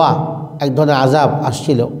শুধু ধোয়া, এক ধরনের আযাব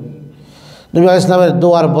আসছিল, নবী আলাইহিস সালামের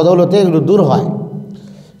দোয়ার বদৌলতে এগুলো দূর হয়,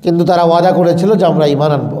 কিন্তু তারা ওয়াদা করেছিল যে আমরা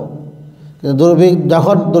ঈমান আনব, কিন্তু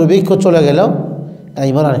যখন দুর্ভিক্ষ চলে গেল তারা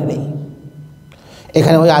ঈমান আনেনি।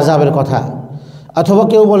 এখানে ওই আযাবের কথা, অথবা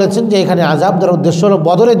কেউ বলেছেন যে এখানে আযাব দেওয়ার উদ্দেশ্য হলো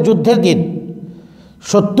বদরের যুদ্ধের দিন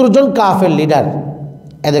 70 জন কাফের লিডার,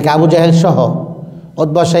 এদেরকে আবু জাহেল সহ,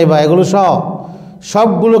 উতবা সাইবা এগুলো সহ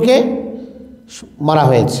সবগুলোকে মারা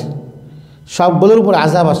হয়েছে, সবগুলোর উপর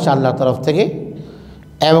আযাব আসছে আল্লাহর তরফ থেকে,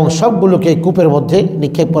 এবং সবগুলোকে কূপের মধ্যে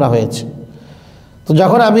নিক্ষেপ করা হয়েছে। তো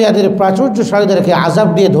যখন আমি এদের প্রাচুর্যশালীদেরকে আযাব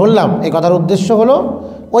দিয়ে ধরলাম, এই কথার উদ্দেশ্য হলো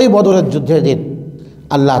ওই বদরের যুদ্ধের দিন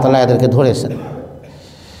আল্লাহ তাআলা এদেরকে ধরেছেন।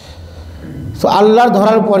 তো আল্লাহর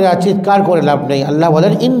ধরার পরে আর চিৎকার করে লাভ নেই। আল্লাহ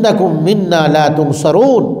বলেন ইন্নাকুম মিন্না লা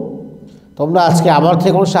তুনসারুন, তোমরা আজকে আমার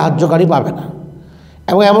থেকে কোনো সাহায্যকারী পাবে না,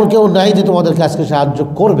 এবং এমন কেউ নাই যে তোমাদেরকে আজকে সাহায্য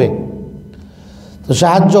করবে। তো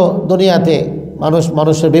সাহায্য দুনিয়াতে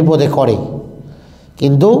মানুষের বিপদে করে,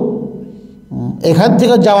 কিন্তু এখান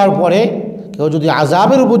থেকে যাওয়ার পরে কেউ যদি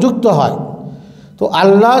আযাবের উপযুক্ত হয় তো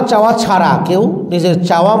আল্লাহ চাওয়া ছাড়া কেউ নিজের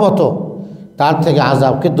চাওয়া মতো তার থেকে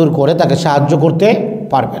আযাবকে দূর করে তাকে সাহায্য করতে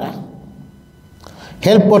পারবে না,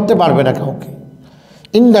 হেল্প করতে পারবে না কাউকে।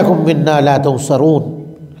 ইন্নাকুম মিন্না লা তুনসারুন।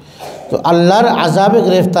 তো আল্লাহর আযাবে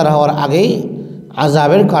গ্রেফতার হওয়ার আগেই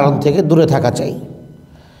আযাবের কারণ থেকে দূরে থাকা চাই,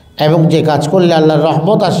 এবং যে কাজ করলে আল্লাহর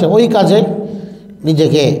রহমত আসে ওই কাজে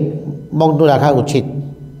নিজেকে মগ্ন রাখা উচিত।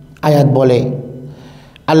 আয়াত বলে,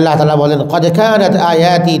 আল্লাহ তাআলা বলেন, ক্বাদ কানাত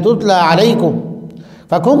আয়াতি তুতলা আলাইকুম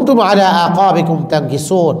ফাকুনতুম আলা আকাবিকুম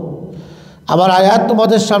তানকিসুন। আমার আয়াত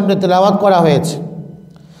তোমাদের সামনে তেলাওয়াত করা হয়েছে,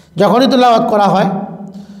 যখনই তেলাওয়াত করা হয়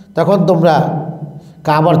তখন তোমরা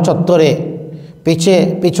কাবার চত্বরে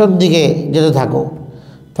পিছন দিকে যেতে থাকো।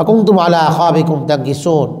 ফাকুনতুম আলা আকাবিকুম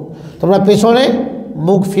তানকিসুন, তোমরা পেছনে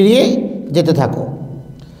মুখ ফিরিয়ে যেতে থাকো।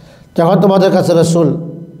 যখন তোমাদের কাছে রাসূল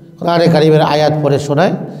কোরআনে কারীমের আয়াত পড়ে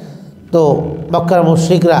শোনায় তো মক্কার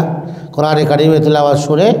মুশরিকরা কোরআনে কারীমের তেলাওয়াত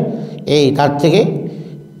শুনে তার থেকে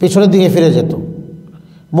পিছনের দিকে ফিরে যেত,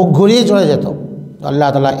 মুখ ঘুরিয়ে চলে যেত। আল্লাহ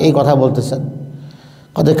তাআলা এই কথা বলতেছেন,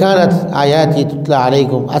 ক্বাদ কানাত আয়াতি তুতলা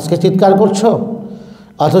আলাইকুম। আজকে চিৎকার করছো,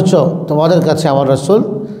 অথচ তোমাদের কাছে আমার রাসূল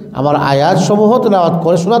আমার আয়াতসমূহ তেলাওয়াত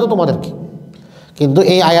করে শোনাতো তোমাদেরকে, কিন্তু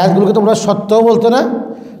এই আয়াতগুলোকে তোমরা সত্যও বলতে না,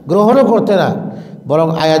 গ্রহণও করতে না, বরং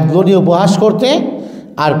আয়াতগুলো নিয়ে উপহাস করতে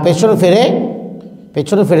আর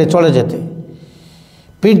পেছনে ফিরে চলে যেতে,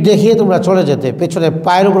 পিঠ দেখিয়ে তোমরা চলে যেতে, পেছনে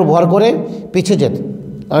পায়ের উপর ভর করে পিছিয়ে যেতে।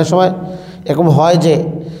 অনেক সময় এরকম হয় যে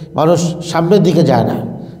মানুষ সামনের দিকে যায় না,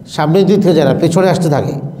 সামনের দিক থেকে যায় না, পেছনে আসতে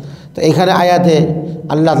থাকে। তো এখানে আয়াতে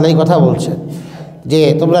আল্লাহ তাআলা এই কথা বলছে যে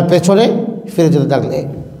তোমরা পেছনে ফিরে যেতে থাকলে,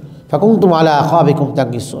 ফাকুনতুম আলা আকাবিকুম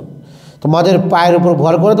তানকিসুন, তোমাদের পায়ের উপর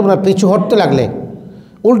ভর করে তোমরা পিছু হটতে লাগলে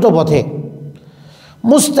উল্টো পথে।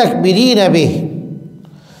 মুস্তাকবিরিনা বিহি,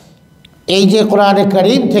 এই যে কোরআনে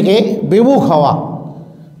কারীম থেকে বিমুখ হওয়া,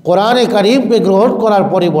 কোরআনে কারীমকে গ্রহণ করার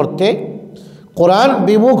পরিবর্তে কোরআন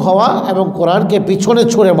বিমুখ হওয়া এবং কোরআনকে পিছনে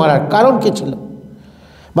ছুঁড়ে মারার কারণ কী ছিল?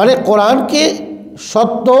 মানে কোরআনকে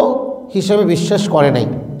সত্য হিসেবে বিশ্বাস করে নাই,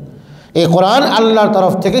 এই কোরআন আল্লাহর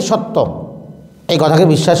তরফ থেকে সত্য এই কথাকে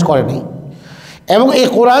বিশ্বাস করে নাই, এবং এই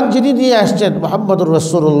কোরআন যিনি নিয়ে আসছেন মুহাম্মদুর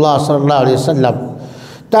রাসূলুল্লাহ সাল্লাল্লাহু আলাইহি সাল্লাম,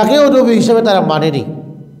 তাকেও নবী হিসেবে তারা মানেনি।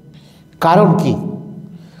 কারণ কি?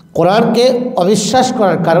 কোরআনকে অবিশ্বাস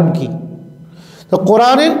করার কারণ কি? তো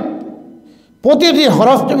কোরআনের প্রতিটি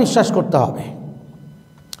হরফকে বিশ্বাস করতে হবে।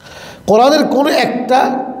 কোরআনের কোনো একটা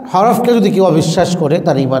হরফকে যদি কেউ অবিশ্বাস করে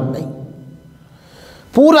তার ঈমান নাই।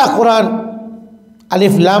 পুরা কোরআন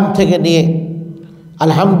আলিফ লাম থেকে নিয়ে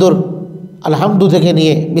আলহামদু থেকে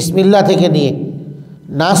নিয়ে বিসমিল্লাহ থেকে নিয়ে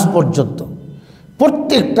নাস পর্যন্ত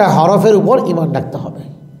প্রত্যেকটা হরফের উপর ঈমান রাখতে হবে।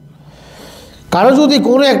 কারো যদি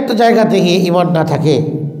কোনো একটা জায়গা থেকে ঈমান না থাকে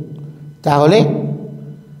তাহলে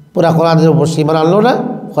পুরা কোরআনের উপর সে ঈমান আনলো না,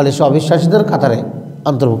 ফলে সে অবিশ্বাসীদের কাতারে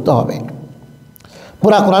অন্তর্ভুক্ত হবে।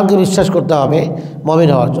 পুরা কোরআনকে বিশ্বাস করতে হবে মুমিন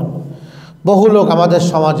হওয়ার জন্য। বহু লোক আমাদের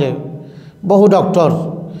সমাজে, বহু ডক্টর,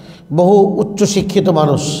 বহু উচ্চশিক্ষিত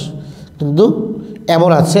মানুষ কিন্তু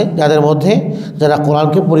এমন আছে যাদের মধ্যে যারা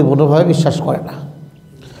কোরআনকে পরিপূর্ণভাবে বিশ্বাস করে না,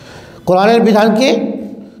 কোরআনের বিধানকে,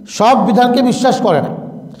 সব বিধানকে বিশ্বাস করে না,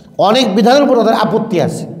 অনেক বিধানের উপর তাদের আপত্তি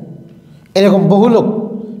আছে। এরকম বহু লোক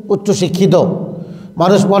উচ্চশিক্ষিত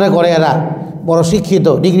মানুষ মনে করে এরা বড় শিক্ষিত,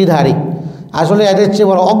 ডিগ্রিধারী, আসলে এদের চেয়ে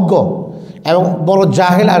বড় অজ্ঞ এবং বড়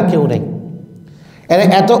জাহেল আর কেউ নেই। এরা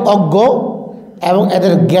এত অজ্ঞ এবং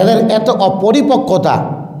এদের জ্ঞানের এত অপরিপক্কতা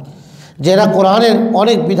যে এরা কোরআনের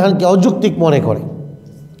অনেক বিধানকে অযৌক্তিক মনে করে।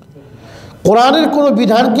 কোরআনের কোনো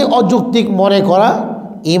বিধানকে অযৌক্তিক মনে করা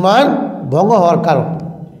ঈমান ভঙ্গ হওয়ার কারণ।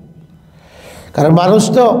 কারণ মানুষ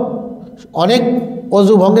তো অনেক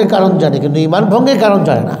অজু ভঙ্গের কারণ জানে, কিন্তু ঈমান ভঙ্গের কারণ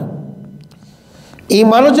জানে না।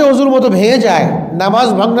 ঈমানও যে অজুর মতো ভেঙে যায়, নামাজ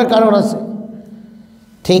ভাঙার কারণ আছে,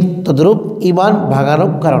 ঠিক তদ্রূপ ঈমান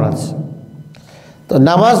ভাঙানোর কারণ আছে। তো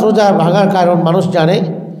নামাজ রোজা ভাঙার কারণ মানুষ জানে,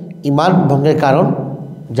 ঈমান ভঙ্গের কারণ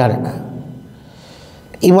জানে না।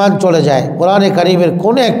 ঈমান চলে যায়। কোরআনে কারীমের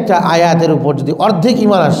কোনো একটা আয়াতের উপর যদি অর্ধেক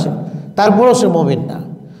ঈমান আসে তারপরও সে মুমিন না।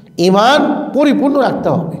 ঈমান পরিপূর্ণ রাখতে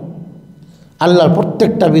হবে, আল্লাহর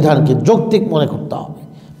প্রত্যেকটা বিধানকে যৌক্তিক মনে করতে হবে,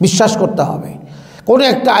 বিশ্বাস করতে হবে। কোনো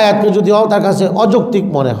একটা আয়াতকে যদিও তার কাছে অযৌক্তিক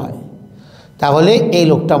মনে হয় তাহলে এই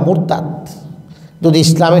লোকটা মুরতাদ, যদি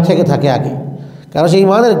ইসলামে থেকে থাকে আগে, কারণ সে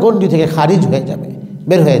ঈমানের গণ্ডি থেকে খারিজ হয়ে যাবে,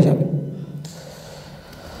 বের হয়ে যাবে।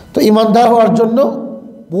 তো ঈমানদার হওয়ার জন্য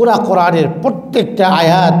পুরা কোরআনের প্রত্যেকটা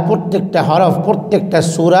আয়াত, প্রত্যেকটা হরফ, প্রত্যেকটা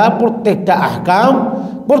সূরা, প্রত্যেকটা আহকাম,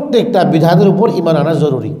 প্রত্যেকটা বিধানের উপর ঈমান আনা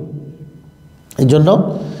জরুরি। এই জন্য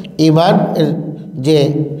ঈমান যে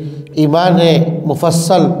ইমানে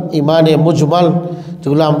মুফাসসাল, ইমানে মুজমাল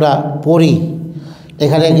যেগুলো আমরা পড়ি,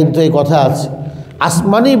 এখানে কিন্তু এই কথা আছে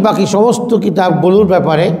আসমানি বাকি সমস্ত কিতাবগুলোর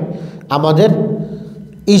ব্যাপারে আমাদের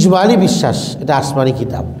ইজমালি বিশ্বাস, এটা আসমানি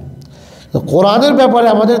কিতাব। কোরআনের ব্যাপারে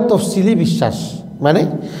আমাদের তফসিলি বিশ্বাস, মানে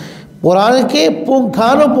কোরআনকে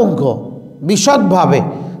পুঙ্খানুপুঙ্খ বিশদভাবে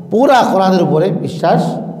পুরা কোরআনের উপরে বিশ্বাস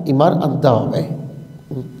ইমান আনতে হবে।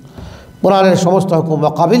 কোরআনের সমস্ত হুকুম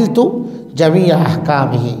ওয়াকাবিলতু জামিয়া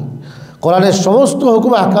আহকামিহি, কোরআনের সমস্ত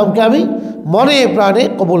হুকুম আহকামকে আমি মনে প্রাণে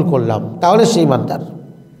কবুল করলাম, তাহলে সেই ইমানদার।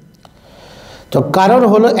 তো কারণ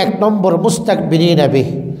হলো 1 নম্বর মুস্তাকবিরিনা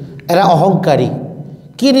বিহি, এরা অহংকারী।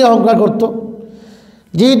 কী নিয়ে অহংকার করত?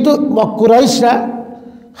 যেহেতু কুরাইশরা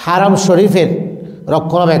হারাম শরীফের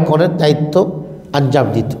রক্ষণাবেক্ষণের দায়িত্ব আঞ্জাম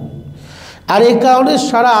দিত, আর এই কারণে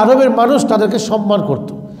সারা আরবের মানুষ তাদেরকে সম্মান করত,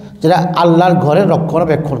 যারা আল্লাহর ঘরের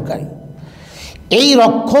রক্ষণাবেক্ষণকারী। এই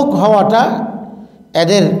রক্ষক হওয়াটা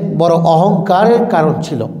এদের বড় অহংকারের কারণ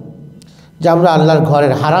ছিল, যে আমরা আল্লাহর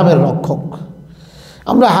ঘরের হারামের রক্ষক,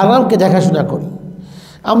 আমরা হারামকে দেখাশোনা করি,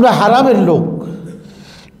 আমরা হারামের লোক।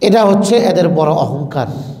 এটা হচ্ছে এদের বড় অহংকার।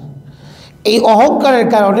 এই অহংকারের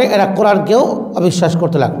কারণে এরা কোরআনকেও অবিশ্বাস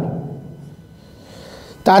করতে লাগলো।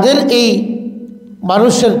 তাদের এই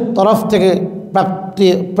মানুষের তরফ থেকে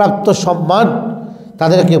প্রাপ্ত সম্মান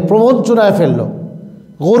তাদেরকে প্রবঞ্চনায় ফেলল।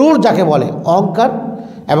 গরুর যাকে বলে, অহংকার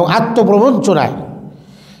এবং আত্মপ্রবঞ্চনায়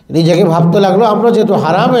নিজেকে ভাবতে লাগলো আমরা যেহেতু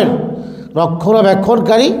হারামের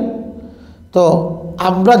রক্ষণাবেক্ষণকারী, তো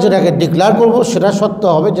আমরা যেটাকে ডিক্লেয়ার করব সেটা সত্য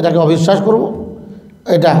হবে, যেটাকে অবিশ্বাস করব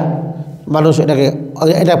এটা মানুষ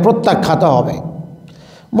এটা প্রত্যাখ্যাত হবে।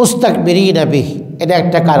 মুস্তাকবিরিনা বিহি, এটা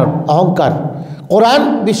একটা কারণ, অহংকার, কোরআন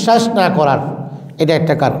বিশ্বাস না করার এটা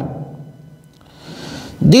একটা কারণ।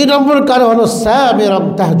 2 নম্বর কারণ হলো সামিরাম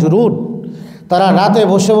তাহজুরুন, তারা রাতে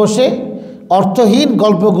বসে বসে অর্থহীন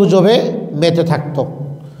গল্প গুজবে মেতে থাকত।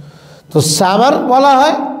 তো সামার বলা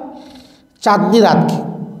হয় চাঁদনি রাতকে,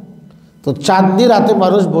 তো চাঁদনি রাতে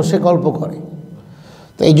মানুষ বসে গল্প করে।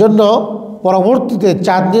 তো এই জন্য পরবর্তীতে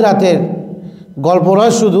চাঁদনি রাতের গল্প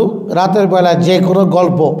নয়, শুধু রাতের বেলা যে কোনো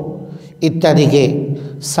গল্প ইত্যাদিকে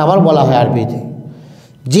সামার বলা হয় আরবিতে।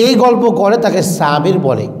 যেই গল্প করে তাকে সামির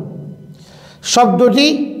বলে। শব্দটি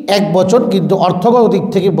এক বচন, কিন্তু অর্থগত দিক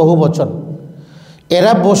থেকে বহু বচন।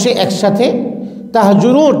 এরা বসে একসাথে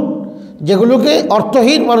তাহজুরুন, যেগুলোকে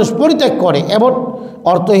অর্থহীন মানুষ পরিত্যাগ করে, এমন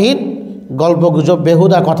অর্থহীন গল্পগুজব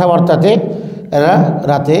বেহুদা কথাবার্তাতে এরা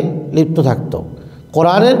রাতে লিপ্ত থাকত।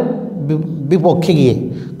 কোরআনের বিপক্ষে গিয়ে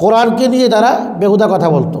কোরআনকে নিয়ে তারা বেহুদা কথা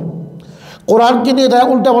বলতো, কোরআনকে নিয়ে তারা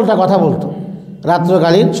উল্টাপাল্টা কথা বলতো,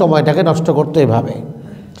 রাত্রকালীন সময়টাকে নষ্ট করতো এভাবে।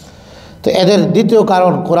 তো এদের দ্বিতীয়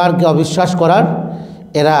কারণ কোরআনকে অবিশ্বাস করার,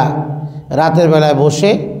 এরা রাতের বেলায়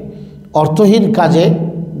বসে অর্থহীন কাজে,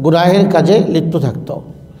 গুনাহের কাজে লিপ্ত থাকত,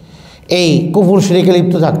 এই কুফর শিরকে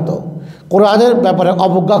লিপ্ত থাকত, কোরআনের ব্যাপারে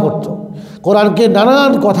অবজ্ঞা করত, কোরআনকে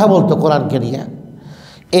নানান কথা বলতো কোরআনকে নিয়ে।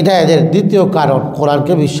 এটা এদের দ্বিতীয় কারণ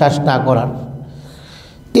কোরআনকে বিশ্বাস না করার।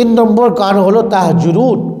 3 নম্বর কারণ হলো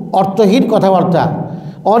তাহজুরুন, অর্থহীন কথাবার্তা।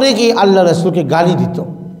 অনেকেই আল্লাহ রাসূলকে গালি দিত,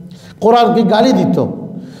 কোরআনকে গালি দিত,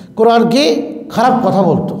 কোরআনকে খারাপ কথা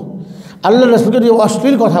বলতো, আল্লাহ রাসূলকে নিয়ে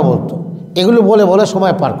অশ্লীল কথা বলতো, এগুলো বলে বলে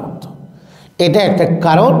সময় পার করত। এটা একটা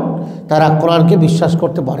কারণ, তারা কোরআনকে বিশ্বাস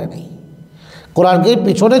করতে পারে নাই। কোরআনকে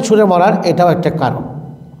পিছনে ছুঁড়ে মারার এটাও একটা কারণ।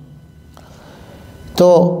 তো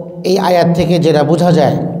এই আয়াত থেকে যেটা বোঝা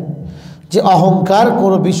যায় যে অহংকার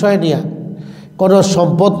কোনো বিষয় নিয়ে, কোনো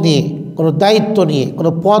সম্পদ নিয়ে, কোনো দায়িত্ব নিয়ে,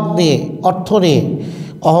 কোনো পদ নিয়ে, অর্থ নিয়ে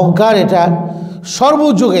অহংকার, এটা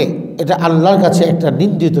সর্বযুগে এটা আল্লাহর কাছে একটা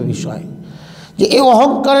নিন্দিত বিষয়। যে এই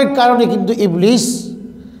অহংকারের কারণে কিন্তু ইবলিস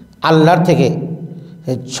আল্লাহর থেকে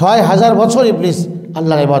 6000 বছর ইবলিস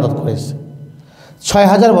আল্লাহর ইবাদত করেছে।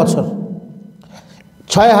 6000 বছর,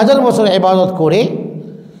 6000 বছর ইবাদত করে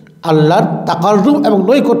আল্লাহর তাকাররুব এবং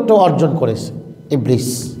নৈকট্য অর্জন করেছে ইবলিস।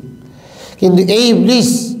 কিন্তু এই ইবলিস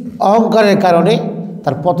অহংকারের কারণে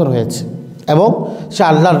তার পতন হয়েছে এবং সে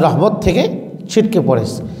আল্লাহর রহমত থেকে ছিটকে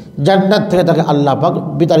পড়েছে, জান্নাত থেকে তাকে আল্লাহ পাক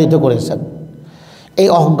বিতাড়িত করেছেন এই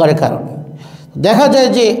অহংকারের কারণে। দেখা যায়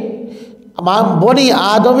যে বনি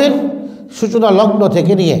আদমের সূচনা লগ্ন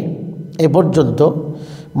থেকে নিয়ে এ পর্যন্ত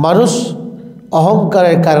মানুষ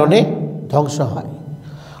অহংকারের কারণে ধ্বংস হয়।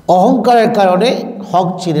 অহংকারের কারণে হক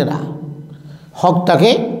চিনে না,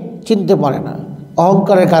 হকটাকে চিনতে পারে না,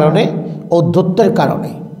 অহংকারের কারণে, ঔদ্ধত্যের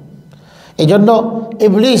কারণে। এই জন্য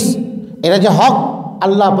ইবলিস এরা যে হক,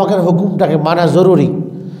 আল্লাহ পাকের হুকুমটাকে মানা জরুরি,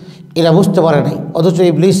 এরা বুঝতে পারে নাই। অথচ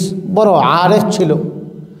ইবলিস বড় আরেফ ছিল,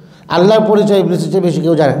 আল্লাহর পরিচয় ইবলিসের চেয়ে বেশি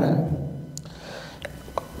কেউ জানে না।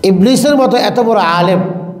 ইবলিসের মতো এত বড় আলেম,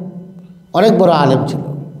 অনেক বড় আলেম ছিল,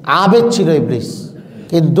 আবেদ ছিল ইবলিস,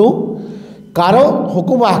 কিন্তু কারো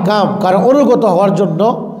হুকুম আহকাম, কারো অনুগত হওয়ার জন্য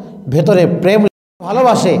ভেতরে প্রেম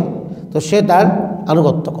ভালোবাসে, তো সে তার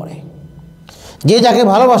আনুগত্য করে। যে যাকে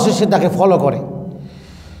ভালোবাসে সে তাকে ফলো করে,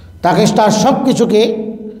 তাকে তার সব কিছুকে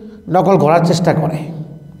নকল করার চেষ্টা করে।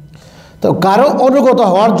 তো কারো অনুগত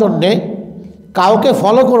হওয়ার জন্যে, কাউকে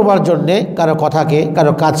ফলো করবার জন্যে, কারো কথাকে,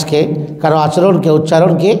 কারো কাজকে, কারো আচরণকে,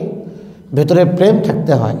 উচ্চারণকে ভেতরে প্রেম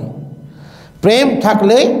থাকতে হয়। প্রেম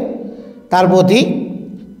থাকলে, তার প্রতি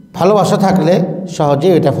ভালোবাসা থাকলে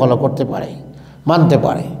সহজেই এটা ফলো করতে পারে, মানতে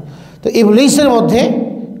পারে। তো ইবলীসের মধ্যে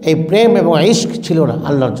এই প্রেম এবং ইশক ছিল না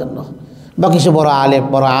আল্লাহর জন্য, বা কিছু বড় আলেম,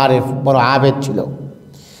 বড় আরেফ, বড় আবেদ ছিল,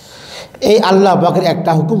 এই আল্লাহ পাকের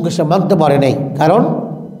একটা হুকুমকে সে মানতে পারে নাই, কারণ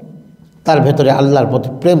তার ভেতরে আল্লাহর প্রতি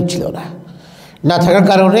প্রেম ছিল না। না থাকার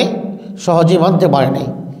কারণে সহজেই মানতে পারে নাই,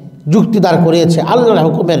 যুক্তি দাঁড় করিয়েছে আল্লাহর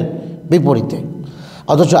হুকুমের বিপরীতে।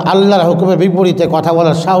 অথচ আল্লাহর হুকুমের বিপরীতে কথা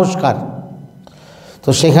বলার সাহস কার? তো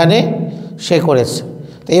সেখানে সে করেছে।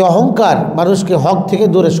 তো এই অহংকার মানুষকে হক থেকে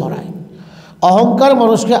দূরে সরায়, অহংকার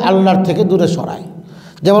মানুষকে আল্লাহর থেকে দূরে সরায়।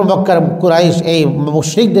 যেমন মক্কার কুরাইশ এই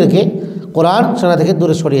মুশরিকদেরকে কোরআন শোনা থেকে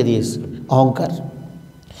দূরে সরিয়ে দিয়েছে অহংকার।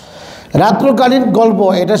 রাত্রকালীন গল্প,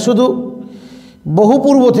 এটা শুধু বহু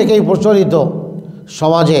পূর্ব থেকেই প্রচলিত।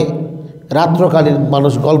 সমাজে রাত্রকালীন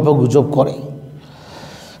মানুষ গল্প গুজব করে।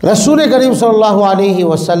 রাসূল করিম সাল্লাল্লাহু আলাইহি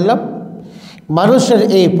ওয়াসাল্লাম মানুষের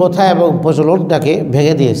এই প্রথা এবং প্রচলনটাকে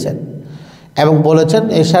ভেঙে দিয়েছেন এবং বলেছেন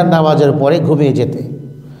এশার নামাজের পরে ঘুমিয়ে যেতে,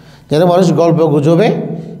 যেন মানুষ গল্প গুজবে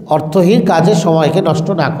অর্থহীন কাজে সময়কে নষ্ট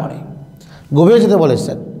না করে, ঘুমিয়ে যেতে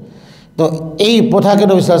বলেছেন। তো এই প্রথাকে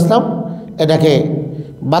নবী সাল্লাল্লাহু আলাইহি ওয়াসাল্লাম এটাকে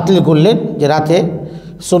বাতিল করলেন, যে রাতে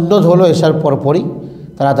সুন্নত হলো এশার পরপরই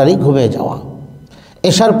তাড়াতাড়ি ঘুমিয়ে যাওয়া,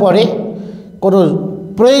 এশার পরে কোনো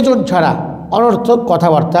প্রয়োজন ছাড়া অনর্থক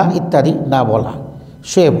কথাবার্তা ইত্যাদি না বলা,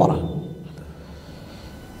 শুয়ে পড়া।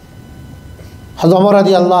 হযরত ওমর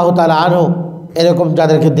রাদিয়াল্লাহু তাআলা আনহু এরকম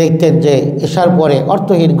যাদেরকে দেখতেন যে এশার পরে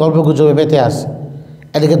অর্থহীন গল্পগুজবে মেতে আসে,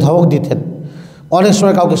 এদেরকে ধমক দিতেন, অনেক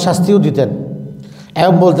সময় কাউকে শাস্তিও দিতেন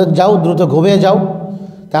এবং বলতেন যাও দ্রুত ঘুমিয়ে যাও,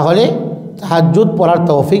 তাহলে তাহাজ্জুদ পড়ার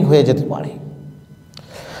তৌফিক হয়ে যেতে পারে।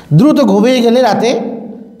 দ্রুত ঘুমিয়ে গেলে রাতে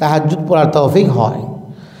তাহাজ্জুদ পড়ার তৌফিক হয়,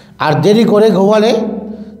 আর দেরি করে ঘুমালে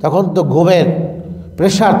তখন তো ঘুমের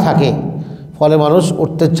প্রেশার থাকে, ফলে মানুষ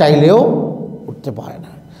উঠতে চাইলেও উঠতে পারে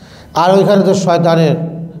না। আর ওইখানে তো শয়তানের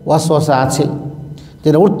ওয়াসওয়াসা আছে,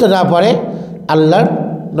 যেন উঠতে না পারে, আল্লাহর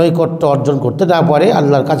নৈকট্য অর্জন করতে না পারে,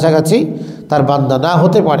 আল্লাহর কাছাকাছি তার বান্দা না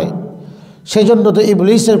হতে পারে। সেই জন্য তো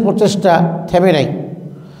ইবলীসের প্রচেষ্টা থেমে নাই।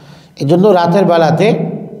 এই জন্য রাতের বেলাতে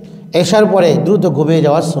এশার পরে দ্রুত ঘুমিয়ে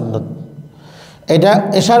যাওয়ার সুন্নত। এটা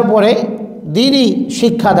এশার পরে দিনই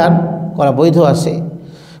শিক্ষাদান করা বৈধ আছে,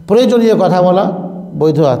 প্রয়োজনীয় কথা বলা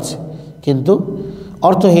বৈধ আছে, কিন্তু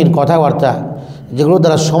অর্থহীন কথাবার্তা যেগুলো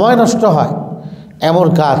দ্বারা সময় নষ্ট হয় এমন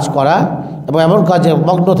কাজ করা এবং এমন কাজে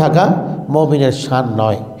মগ্ন থাকা মুমিনের শান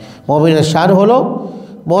নয়। মুমিনের শান হলো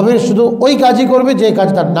মুমিন শুধু ওই কাজই করবে যে কাজ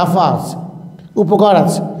তার নাফা আছে, উপকার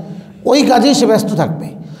আছে, ওই কাজেই সে ব্যস্ত থাকবে।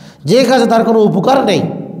 যে কাজে তার কোনো উপকার নেই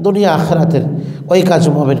দুনিয়া আখিরাতের, ওই কাজ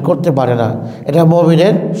মুমিন করতে পারে না। এটা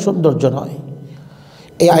মুমিনের সৌন্দর্য নয়।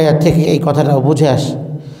 এই আয়াত থেকে এই কথাটা বুঝে আসে।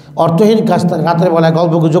 অর্থহীন কাজ, তার রাতের বেলায়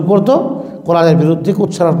গল্প গুজব করতো, কোরআনের বিরুদ্ধে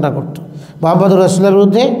উচ্চারণা করতো, মুহাম্মদ রাসূলের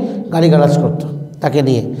বিরুদ্ধে গালিগালাজ করতো, তাকে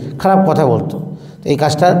নিয়ে খারাপ কথা বলতো। এই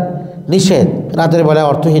কাজটা নিষেধ, রাতের বেলায়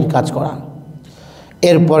অর্থহীন কাজ করা।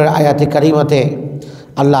 এরপরের আয়াতে কারিমাতে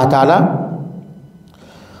আল্লাহ তাআলা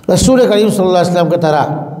রাসূল করিম সাল্লাল্লাহু আলাইহি ওয়াসাল্লামকে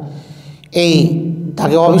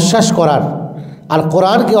তাকে অবিশ্বাস করার আর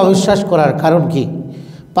কোরআনকে অবিশ্বাস করার কারণ কি,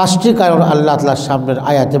 5টি কারণ আল্লাহ তাআলা সামনের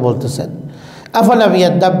আয়াতে বলতেছেন। আফালাম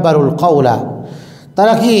ইয়াদাব্বারুল কাওলা,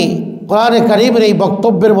 তারা কি কোরআনে কারীমের এই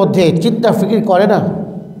বক্তব্যের মধ্যে চিন্তা ফিকির করে না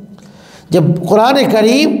যে কোরআনে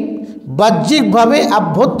কারীম বাহ্যিকভাবে,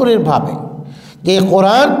 আভ্যন্তরীণভাবে যে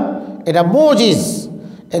কোরআন এটা মুজিজ,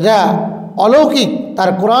 এটা অলৌকিক, তার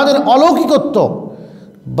কোরআনের অলৌকিকত্ব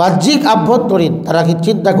বাহ্যিক আভ্যন্তরীণ, তারা কি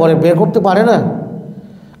চিন্তা করে বের করতে পারে না?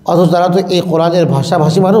 অথচ তারা তো এই কোরআনের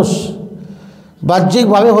ভাষাভাষী মানুষ,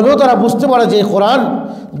 বাহ্যিকভাবে হলেও তারা বুঝতে পারে যে কোরআন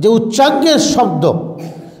যে উচ্চাঙ্গের শব্দ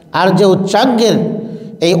আর যে উচ্চাঙ্গের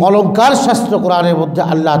এই অলঙ্কার শাস্ত্র কোরআনের মধ্যে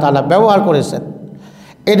আল্লাহ তাআলা ব্যবহার করেছেন,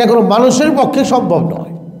 এটা কোনো মানুষের পক্ষে সম্ভব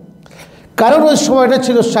নয়। কারণ ওই সময়টা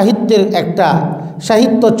ছিল সাহিত্যের একটা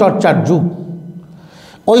সাহিত্য চর্চার যুগ,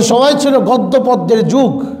 ওই সময় ছিল গদ্য পদ্যের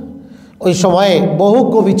যুগ। ওই সময়ে বহু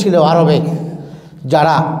কবি ছিল আরবে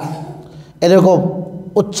যারা এরকম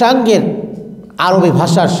উচ্চাঙ্গের আরবি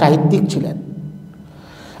ভাষার সাহিত্যিক ছিলেন,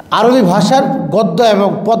 আরবি ভাষার গদ্য এবং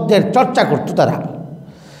পদ্যের চর্চা করত তারা।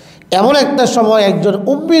 এমন একটা সময় একজন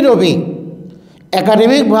উম্মি নবী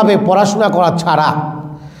একাডেমিকভাবে পড়াশোনা করা ছাড়া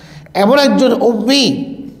এমন একজন উম্মি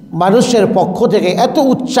মানুষের পক্ষ থেকে এত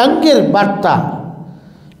উচ্চাঙ্গের বার্তা,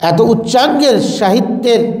 এত উচ্চাঙ্গের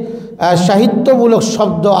সাহিত্যমূলক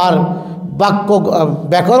শব্দ আর বাক্য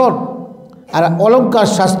ব্যাকরণ আর অলঙ্কার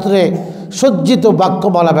শাস্ত্রে সজ্জিত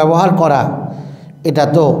বাক্যমালা ব্যবহার করা,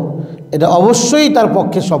 এটা অবশ্যই তার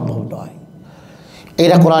পক্ষে সম্ভব নয়।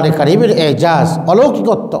 এরা কোরআনে কারিমের এজাজ,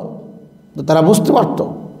 অলৌকিকত্ব তারা বুঝতে পারত,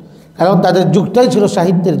 কারণ তাদের যুগটাই ছিল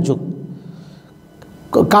সাহিত্যের যুগ,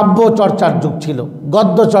 কাব্য চর্চার যুগ ছিল,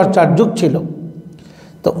 গদ্য চর্চার যুগ ছিল।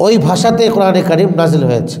 তো ওই ভাষাতে কোরআনে কারিম নাজিল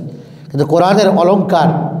হয়েছে। কিন্তু কোরআনের অলঙ্কার,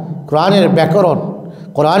 কোরআনের ব্যাকরণ,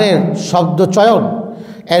 কোরআনের শব্দচয়ন,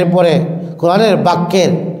 এরপরে কোরআনের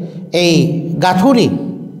বাক্যের এই গাঁথুনি,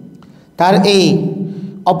 তার এই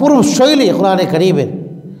অপূর্ব শৈলী কোরআনে কারিমের,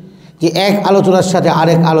 যে এক আলোচনার সাথে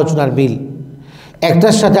আরেক আলোচনার মিল,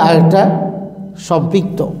 একটার সাথে আরেকটা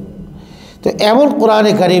সম্পৃক্ত। তো এমন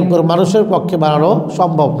কোরআনে কারিম মানুষের পক্ষে বানানো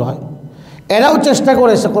সম্ভব নয়। এরাও চেষ্টা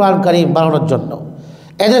করেছে কোরআন কারিম বানানোর জন্য,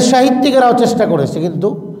 এদের সাহিত্যিকেরাও চেষ্টা করেছে, কিন্তু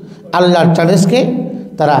আল্লাহর চ্যালেঞ্জকে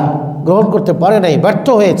তারা গ্রহণ করতে পারে নাই, ব্যর্থ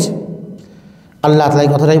হয়েছে। আল্লাহ তাআলা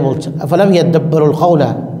এই কথাটাই বলছেন, আফালাম ইয়াদাব্বারুল কাওলা।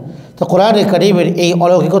 তো কোরআনে কারিমের এই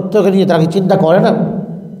অলৌকিকত্বকে নিয়ে তারা কি চিন্তা করে না?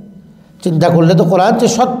 চিন্তা করলে তো কোরআন যে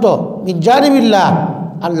সত্য মিন জানিবিল্লাহ,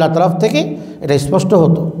 আল্লাহর তরফ থেকে, এটা স্পষ্ট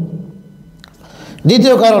হতো।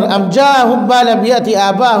 দ্বিতীয় কারণ, আম জাআহুম মা লাম ইয়াতি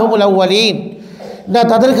আবাহুমুল আউয়ালিন, না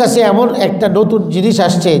তাদের কাছে এমন একটা নতুন জিনিস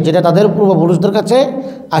আসছে যেটা তাদের পূর্বপুরুষদের কাছে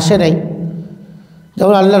আসে নাই।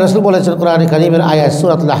 যেমন আল্লাহ রাসূল বলেছেন কোরআনে কারিমের আয়াত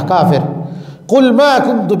সূরাতুল আহকাফের, কুল মা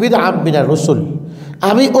কুনতু বিদআম মিনার রাসূল,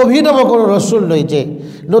 আমি অভিনব কোনো রসুল নই যে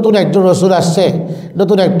নতুন একজন রসুল আসছে,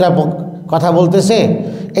 নতুন একটা কথা বলতেছে,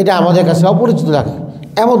 এটা আমাদের কাছে অপরিচিত লাগে,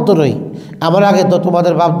 এমন তো নই। আমার আগে তো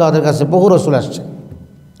তোমাদের বাপ দাদাদের কাছে বহু রসুল আসছে,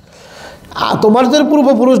 তোমাদের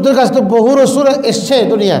পূর্বপুরুষদের কাছে তো বহু রসুল এসছে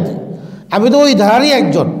দুনিয়াতে, আমি তো ওই ধারারই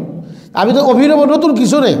একজন, আমি তো অভিনব নতুন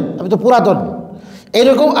কিছু নেই, আমি তো পুরাতন।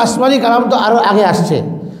 এইরকম আসমানি কালাম তো আরও আগে আসছে।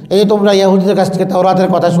 এই যে তোমরা ইহুদিদের কাছ থেকে তাওরাতের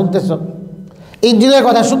কথা শুনতেছ, ইনজিলের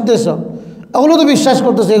কথা শুনতেছ, ওগুলো তো বিশ্বাস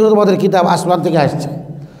করতেছে এগুলো তোমাদের কিতাব আসমান থেকে আসছে।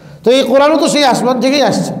 তো এই কোরআনও তো সেই আসমান থেকেই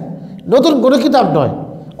আসছে, নতুন কোনো কিতাব নয়,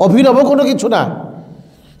 অভিনব কোনো কিছু না,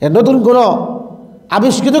 নতুন কোনো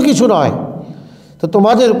আবিষ্কৃত কিছু নয়। তো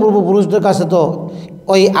তোমাদের পূর্বপুরুষদের কাছে তো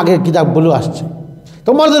ওই আগের কিতাবগুলো আসছে,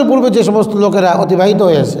 তোমাদের পূর্বে যে সমস্ত লোকেরা অতিবাহিত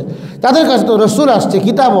হয়েছে তাদের কাছে তো রসুল আসছে,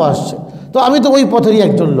 কিতাবও আসছে। তো আমি তো ওই পথেরই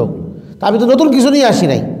একজন লোক, তা আমি তো নতুন কিছু নিয়ে আসি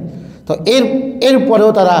নাই। তো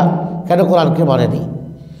এরপরেও তারা কেন কোরআনকে মানেনি?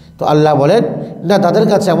 তো আল্লাহ বলেন, না তাদের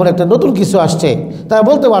কাছে এমন একটা নতুন কিছু আসছে, তারা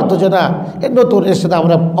বলতে পারতো যে না এর নতুন, এর সাথে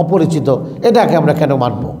আমরা অপরিচিত, এটাকে আমরা কেন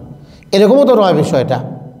মানব? এরকমও তো নয় বিষয়টা।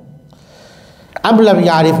 আম লাম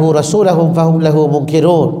ইয়ারিফু রাসূলাহুম ফাহুম লাহু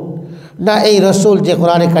মুনকিরুন, না এই রসুল যে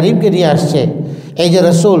কোরআনে কারিমকে নিয়ে আসছে, এই যে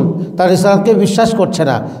রসুল তার রিসালাতকে বিশ্বাস করছে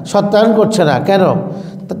না, সত্যায়ন করছে না, কেন?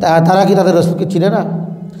 তারা কি তাদের রসুলকে চিনে না?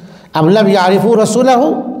 আম লাম ইয়ারিফু রাসূলাহু,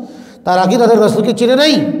 তারা কি তাদের রসুলকে চিনে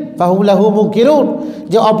নাই? ফাহুম লাহু মুনকিরুন,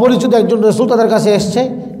 যে অপরিচিত একজন রসুল তাদের কাছে এসছে,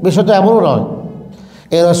 বিষয়টা এমনও নয়।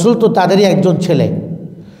 এই রসুল তো তাদেরই একজন ছেলে,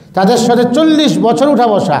 তাদের সাথে 40 বছর উঠা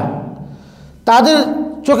বসা, তাদের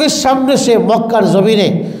চোখের সামনে সে মক্কার জমিনে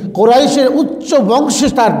কুরাইশের উচ্চ বংশে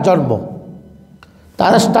তার জন্ম,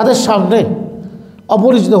 তাদের সামনে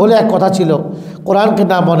অপরিচিত হলে এক কথা ছিল, কোরআনকে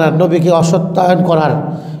না মানার, নবীকে অসত্যায়ন করার,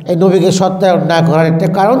 এই নবীকে সত্যায়ন না করার একটা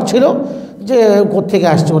কারণ ছিল যে কোত্থেকে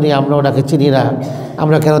আসছে উনি, আমরা ওনাকে চিনি না,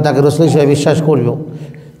 আমরা কেন তাকে রসুল হিসেবে বিশ্বাস করব,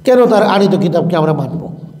 কেন তার আনিত কিতাবকে আমরা মানব?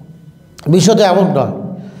 বিষয় তো এমন নয়,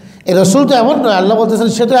 এই রসুল তো এমন নয়, আল্লাহ বলতেছেন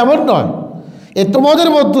সে তো এমন নয়, এ তোমাদের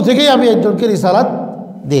মধ্য থেকেই আমি একজনকে রিসালাত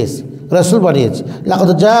দিয়েছি, রসুল বানিয়েছি। লাকাদ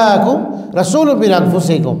জাআকুম রাসূলুম মিন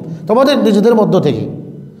আনফুসিকুম, তোমাদের নিজেদের মধ্য থেকে।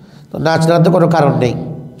 তো নাচনার তো কোনো কারণ নেই।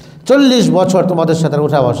 40 বছর তোমাদের সাথে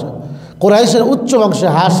উঠা বসা, কুরাইশের উচ্চ বংশে,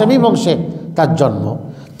 হাশেমি বংশে তার জন্ম,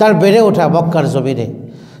 তার বেড়ে ওঠা মক্কার জমিনে,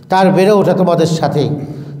 তার বেড়ে ওঠা তোমাদের সাথেই,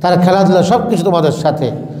 তার খেলাধুলা সব কিছু তোমাদের সাথে,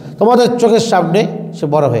 তোমাদের চোখের সামনে সে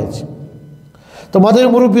বড় হয়েছে, তোমাদের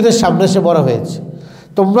মুরব্বীদের সামনে সে বড় হয়েছে।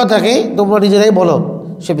 তোমরা নিজেরাই বলো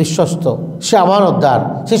সে বিশ্বস্ত, সে আমানতদার,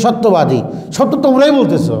 সে সত্যবাদী, সত্য তোমরাই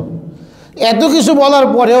বলতেছো। এত কিছু বলার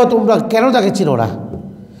পরেও তোমরা কেন তাকে চিনো না?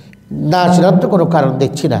 না চেনার তো কোনো কারণ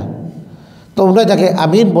দেখছি না। তোমরা তাকে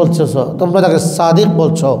আমিন বলতেছ, তোমরা তাকে সাদিক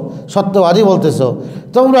বলছো, সত্যবাদী বলতেছো,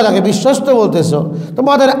 তোমরা তাকে বিশ্বস্ত বলতেছো,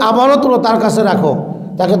 তোমাদের আমানতগুলো তার কাছে রাখো,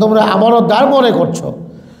 তাকে তোমরা আমানতদার মনে করছো,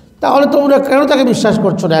 তাহলে তোমরা কেন তাকে বিশ্বাস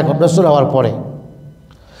করছো না এখন রসুল হওয়ার পরে?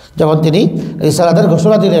 যখন তিনি রিসালাতের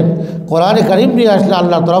ঘোষণা দিলেন, কোরআনে কারিম নিয়ে আসলে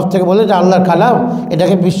আল্লাহর তরফ থেকে বললেন যে আল্লাহর কালাম,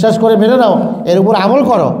 এটাকে বিশ্বাস করে মেনে নাও, এর উপর আমল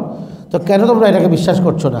করো, তো কেন তোমরা এটাকে বিশ্বাস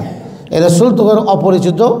করছো না? এই রসুল তো কোনো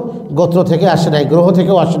অপরিচিত গোত্র থেকে আসে নাই, গ্রহ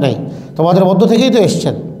থেকেও আসে নাই, তোমাদের মধ্য থেকেই তো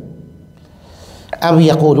এসছেন। আমি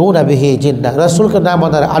ইয়াকুলুনা বিহি জিন্নাহ। রাসূলকে না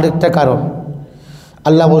মানার আরেকটা কারণ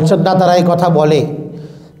আল্লাহ বলছেন না, তারা এই কথা বলে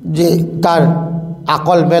যে তার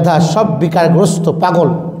আকল মেধা সব বিকারগ্রস্ত, পাগল।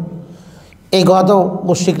 এই কথা তো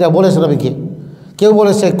মুশরিকরা বলেছে নবীকে। কেউ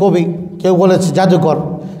বলেছে কবি, কেউ বলেছে জাদুকর,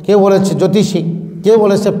 কেউ বলেছে জ্যোতিষী, কেউ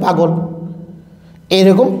বলেছে পাগল।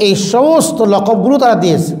 এইরকম এই সমস্ত লকবগুলো তারা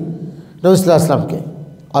দিয়েছে নবী সাল্লাল্লাহু আলাইহি ওয়াসাল্লামকে।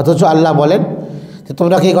 অথচ আল্লাহ বলেন যে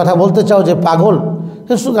তোমরা কি এই কথা বলতে চাও যে পাগল,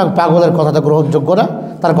 সুতরাং পাগলের কথাটা গ্রহণযোগ্য না,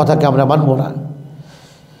 তার কথাকে আমরা মানব না।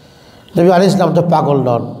 নবী আলাইহিস সালাম তো পাগল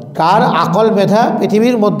নন। কার আকল মেধা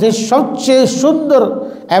পৃথিবীর মধ্যে সবচেয়ে সুন্দর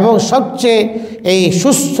এবং সবচেয়ে এই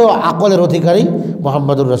সুস্থ আকলের অধিকারী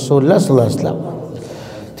মুহাম্মদুর রাসূলুল্লাহ সাল্লাল্লাহু আলাইহি ওয়াসাল্লাম।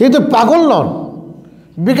 তিনি তো পাগল নন,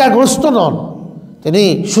 বিকারগ্রস্ত নন, তিনি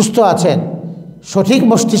সুস্থ আছেন, সঠিক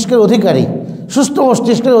মস্তিষ্কের অধিকারী, সুস্থ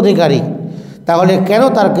মস্তিষ্কের অধিকারী। তাহলে কেন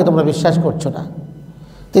তারকে তোমরা বিশ্বাস করছো না?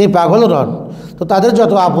 তিনি পাগলও নন। তো তাদের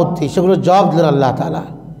যত আপত্তি সেগুলো জবাব দিলেন আল্লাহ তাআলা।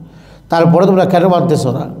 তারপরে তোমরা কেন মানতেছো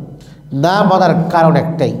না? না মানার কারণ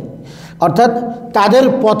একটাই, অর্থাৎ তাদের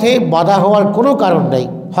পথে বাধা হওয়ার কোনো কারণ নেই।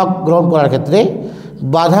 হক গ্রহণ করার ক্ষেত্রে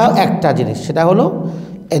বাধা একটা জিনিস, সেটা হলো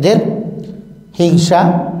এদের হিংসা,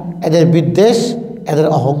 এদের বিদ্বেষ, এদের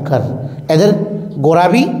অহংকার, এদের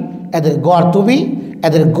গোড়াবি, এদের গর্তুবি,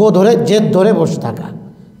 এদের ধরে জেদ ধরে বসে থাকা।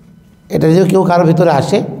 এটা যদি কেউ কারোর ভিতরে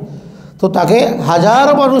আসে তো তাকে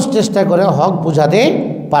হাজারো মানুষ চেষ্টা করে হক বোঝাতে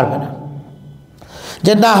পারবে না।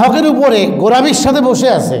 যে না হকের উপরে গোড়াবির সাথে বসে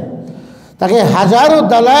আছে, তাকে হাজারো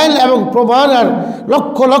দালাইল এবং প্রমাণ আর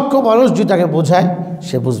লক্ষ লক্ষ মানুষ যদি তাকে বোঝায়,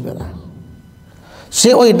 সে বুঝবে না, সে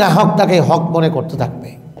ওই না হকটাকে হক মনে করতে থাকবে।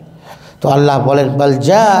 তো আল্লাহ বলেন বাল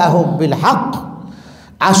জাআহুম বিল হক,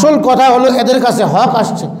 আসল কথা হলো এদের কাছে হক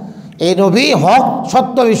আসছে। এই নবী হক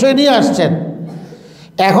সত্য বিষয় নিয়ে আসছেন।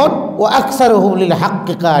 এখন ও আকসারুহুম লিল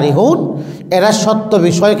হাক্কি কারিহুন, এরা সত্য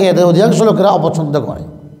বিষয়কে এদের অধিকাংশ লোকেরা অপছন্দ করে।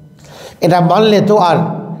 এটা মানলে তো আর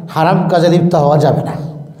হারাম কাজে লিপ্ত হওয়া যাবে না,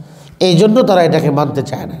 এই জন্য তারা এটাকে মানতে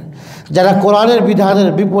চায় না। যারা কোরআনের বিধানের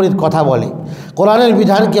বিপরীত কথা বলে, কোরআনের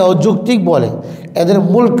বিধানকে অযৌক্তিক বলে, এদের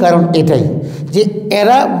মূল কারণ এটাই যে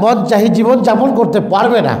এরা মনচাহি জীবন যাপন করতে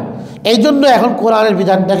পারবে না। এই জন্য এখন কোরআনের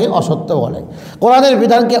বিধানটাকে অসত্য বলে, কোরআনের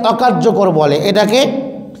বিধানকে অকার্যকর বলে, এটাকে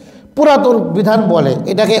পুরাতন বিধান বলে,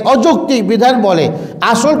 এটাকে অযৌক্তিক বিধান বলে।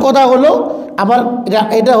 আসল কথা হলো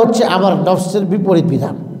এটা হচ্ছে আমার নফসের বিপরীত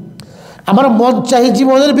বিধান, আমার মনচাহি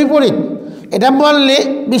জীবনের বিপরীত। এটা মানলে,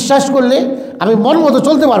 বিশ্বাস করলে আমি মন মতো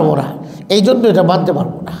চলতে পারবো না, এই জন্য এটা মানতে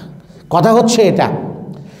পারবো না। কথা হচ্ছে এটা,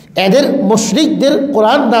 এদের মুশরিকদের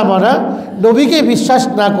কোরআন না মানা, নবীকে বিশ্বাস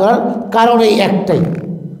না করার কারণ এই একটাই,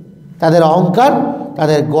 তাদের অহংকার,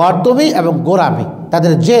 তাদের গোয়ার্তমি এবং গোরামি,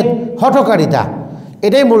 তাদের জেদ, হঠকারিতা,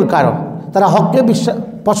 এটাই মূল কারণ। তারা হককে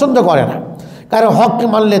পছন্দ করে না, কারণ হককে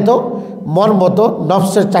মানলে তো মন মতো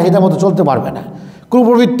নফসের চাহিদা মতো চলতে পারবে না,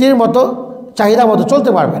 কুপ্রবৃত্তির মতো চাহিদা মতো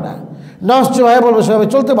চলতে পারবে না, নফস যেভাবে বলবে সেভাবে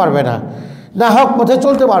চলতে পারবে না, না হক পথে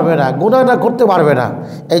চলতে পারবে না, গুনাহ না করতে পারবে না।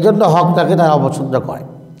 এই জন্য হকটাকে তারা অপছন্দ করে।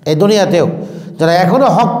 এই দুনিয়াতেও যারা এখনও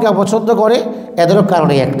হককে অপছন্দ করে, এদেরও কারণ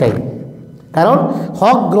এই একটাই, কারণ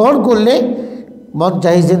হক গ্রহণ করলে মন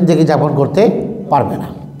চাহি জিন্দেগি যাপন করতে পারবে না,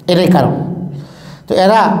 এটাই কারণ। তো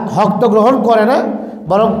এরা হক তো গ্রহণ করে না,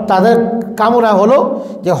 বরং তাদের কামনা হলো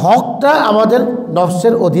যে হকটা আমাদের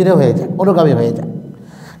নফসের অধীনে হয়ে যায়, অনুগামী হয়ে যায়।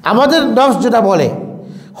 আমাদের নফস যেটা বলে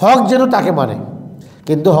হক যেন তাকে মানে,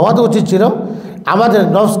 কিন্তু হওয়া তো উচিত ছিল আমাদের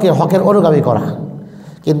নফসকে হকের অনুগামী করা,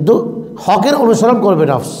 কিন্তু হকের অনুসরণ করবে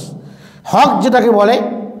নফস। হক যেটাকে বলে,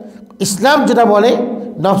 ইসলাম যেটা বলে,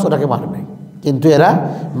 নফস ওটাকে মানবে। কিন্তু এরা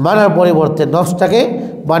মানার পরিবর্তে নফসটাকে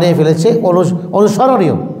বানিয়ে ফেলেছে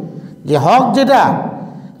অনুসরণীয়, যে হক যেটা,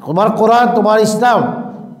 তোমার কোরআন, তোমার ইসলাম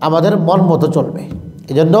আমাদের মন মতো চলবে।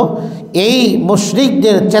 এই জন্য এই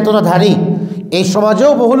মুশরিকদের চেতনাধারী এই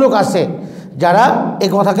সমাজেও বহু লোক আছে যারা এই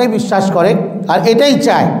কথাকেই বিশ্বাস করে আর এটাই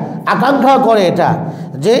চায়, আকাঙ্ক্ষা করে এটা,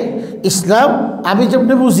 যে ইসলাম আমি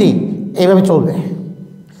যেমনি বুঝি এইভাবে চলবে,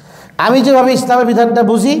 আমি যেভাবে ইসলামের বিধানটা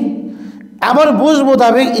বুঝি আমার বুঝ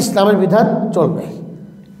মোতাবেক ইসলামের বিধান চলবে।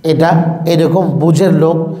 এটা এরকম বুঝের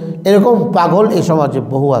লোক, এরকম পাগল এই সমাজে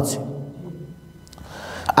বহু আছে।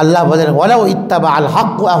 আল্লাহ বলেন ওয়ালাউ ইত্তাবা আল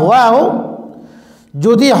হক আহওয়াহুম,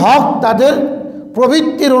 যদি হক তাদের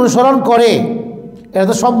প্রবৃত্তির অনুসরণ করে, এটা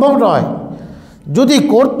তো সম্ভব নয়, যদি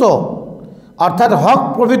করত, অর্থাৎ হক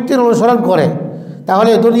প্রবৃত্তির অনুসরণ করে,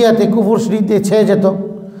 তাহলে দুনিয়াতে কুফর শিরিক দিয়ে ছেয়ে যেত।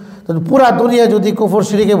 তো পুরা দুনিয়া যদি কুফর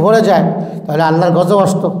শিরিকে ভরে যায়, তাহলে আল্লাহর গজব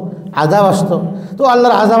আসতো, আযাব আসতো। তো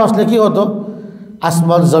আল্লাহর আযাব আসলে কী হতো?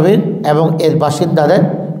 আসমান জমিন এবং এর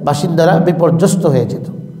বাসিন্দারা বিপর্যস্ত হয়ে যেত।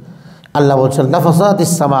 আল্লাহ বলছেন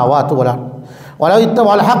লাফাসাদাতিস সামাওয়াতু ওয়াল আরদ ওয়ালাউ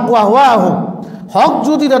ইত্তাবাল হাক্কু আহওয়াহুম, হক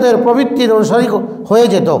যদি তাদের প্রবৃত্তির অনুসারী হয়ে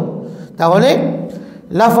যেত, তাহলে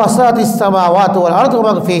লাফাসাতিস সামাওয়াতু ওয়াল আরদু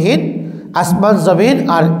ওয়া মা ফীহিন, আসমান জমিন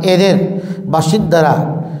আর এদের বাসিন্দারা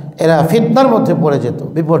এরা ফিতনার মধ্যে পড়ে যেত,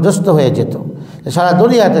 বিপর্যস্ত হয়ে যেত। সারা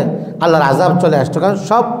দুনিয়াতে আল্লাহর আযাব চলে আসতো, কারণ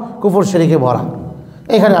সব কুফর শিরকে ভরা।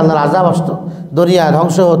 এখানে আল্লাহর আযাব আসতো, দুনিয়া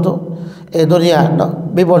ধ্বংস হতো, এই দুনিয়া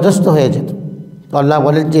বিপর্যস্ত হয়ে যেত। আল্লাহ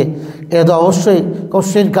বলেন যে এটা তো অবশ্যই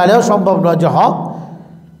কোশ্চিন কালেও সম্ভব নয় যে হক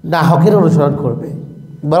না হকের অনুসরণ করবে,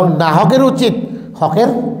 বরং না হকের উচিত হকের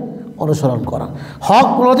অনুসরণ করা। হক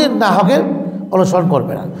কোনোদিন না হকের অনুসরণ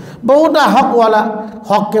করবে না। বহু না হকওয়ালা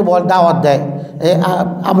হককে দাওয়াত দেয়,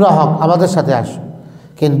 আমরা হক, আমাদের সাথে আসো,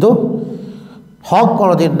 কিন্তু হক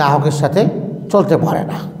কোনোদিন না হকের সাথে চলতে পারে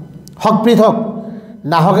না। হক পৃথক,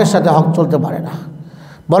 না হকের সাথে হক চলতে পারে না,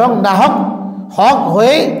 বরং না হক হক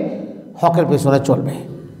হয়ে হকের পেছনে চলবে।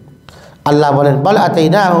 আল্লাহ বলেন বাল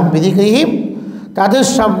আতাইনাহুম বিযিকরিহিম, তাদের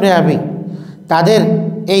সামনে আমি তাদের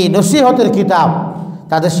এই নসিহতের কিতাব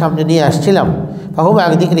তাদের সামনে নিয়ে আসছিলাম। ফাহুম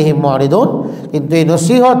আন যিকরিহিম মুরিদুন, কিন্তু এই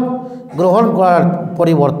নসিহত গ্রহণ করার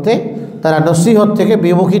পরিবর্তে তারা নসিহত থেকে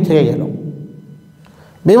বিমুখী থেকে গেল,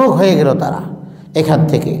 বিমুখ হয়ে গেল তারা এখান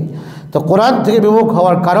থেকে। তো কোরআন থেকে বিমুখ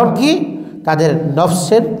হওয়ার কারণ কি? তাদের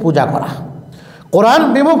নফসের পূজা করা। কোরআন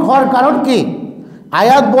বিমুখ হওয়ার কারণ কি?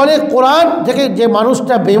 আয়াত বলে কোরআন থেকে যে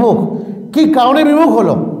মানুষটা বিমুখ, কি কারণে বিমুখ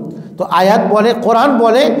হলো? তো আয়াত বলে, কোরআন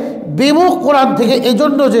বলে বিমুখ কোরআন থেকে এই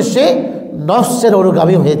জন্য যে সে নফসের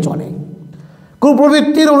অনুগামী হয়ে চলে,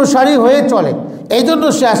 কুপ্রবৃত্তির অনুসারী হয়ে চলে, এই জন্য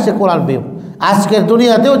সে আসছে কোরআন বিমুখ। আজকের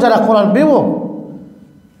দুনিয়াতেও যারা কোরআন বিমুখ,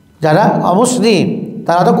 যারা অমুসলিম,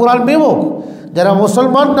 তারা তো কোরআন বিমুখ। যারা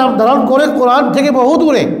মুসলমান নাম ধারণ করে কোরআন থেকে বহু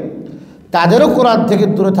দূরে, তাদেরও কোরআন থেকে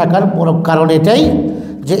দূরে থাকার কারণ এটাই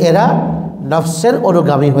যে এরা নফসের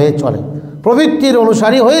অনুগামী হয়ে চলে, প্রবৃত্তির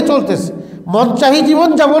অনুসারী হয়ে চলতেছে, মনচাহী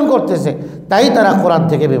জীবনযাপন করতেছে, তাই তারা কোরআন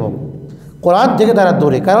থেকে বিমুখ, কোরআন থেকে তারা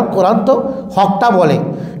দূরে। কারণ কোরআন তো হকটা বলে,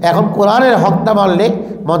 এখন কোরআনের হকটা মানলে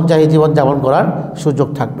মনচাহী জীবনযাপন করার সুযোগ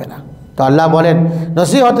থাকবে না। তো আল্লাহ বলেন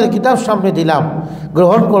নসিহতের কিতাব সামনে দিলাম,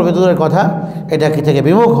 গ্রহণ করবে দূরের কথা, এটা কি থেকে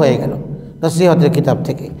বিমুখ হয়ে গেল নসিহতের কিতাব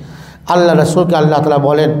থেকে। আল্লাহ রাসূলকে আল্লাহ তাআলা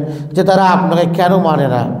বলেন যে তারা আপনাকে কেন মানে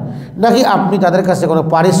না, নাকি আপনি তাদের কাছে কোনো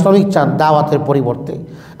পারিশ্রমিক চান দাওয়াতের পরিবর্তে?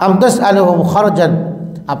 আমদাস আলহুম খরজান,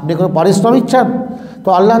 আপনি কোনো পারিশ্রমিক চান? তো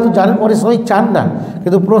আল্লাহ তো জানেন পারিশ্রমিক চান না,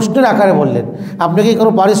 কিন্তু প্রশ্নের আকারে বললেন আপনি কি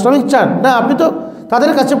কোনো পারিশ্রমিক চান? না, আপনি তো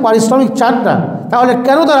তাদের কাছে পারিশ্রমিক চান না, তাহলে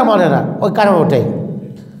কেন তারা মানে না? ওই কারণ ওটাই,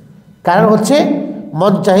 কারণ হচ্ছে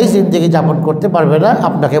মনচাহী জিন্দেগি যাপন করতে পারবে না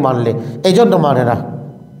আপনাকে মানলে, এই জন্য মানে না।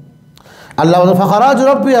 আল্লাহ বলেন ফাখরাজ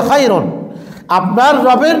রব্বি খায়রুন, আপনার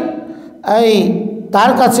রবের এই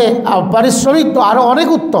তার কাছে পারিশ্রমিক তো আরও অনেক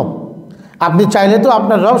উত্তম। আপনি চাইলে তো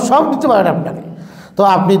আপনার রব সব দিতে পারেন আপনাকে, তো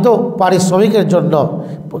আপনি তো পারিশ্রমিকের জন্য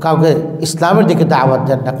কাউকে ইসলামের দিকে দাওয়াত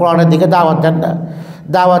দেন না, কোরআনের দিকে দাওয়াত দেন না।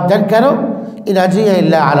 দাওয়াত দেন কেন? ইন আজরিয়া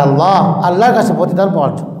ইল্লা আলাল্লাহ, আল্লাহর কাছে প্রতিদান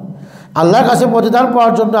পাওয়ার জন্য। আল্লাহর কাছে প্রতিদান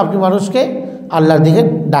পাওয়ার জন্য আপনি মানুষকে আল্লাহর দিকে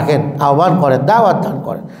ডাকেন, আহ্বান করেন, দাওয়াত দান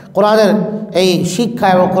করেন, কোরআনের এই শিক্ষা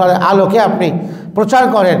এবং কোরআনের আলোকে আপনি প্রচার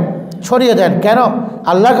করেন, ছড়িয়ে দেন। কেন?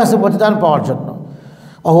 আল্লাহর কাছে প্রতিদান পাওয়ার জন্য।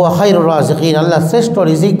 ওহুয়া খায়রুর রাযিকিন, আল্লাহ শ্রেষ্ঠ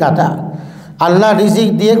রিজিক দাতা। আল্লাহ রিজিক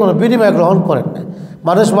দিয়ে কোনো বিনিময় গ্রহণ করেন না,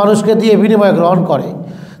 মানুষ মানুষকে দিয়ে বিনিময় গ্রহণ করে,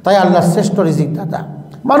 তাই আল্লাহ শ্রেষ্ঠ রিজিক দাতা।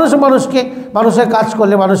 মানুষের কাজ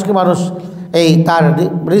করলে মানুষকে মানুষ এই তার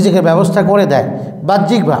রিজিকের ব্যবস্থা করে দেয়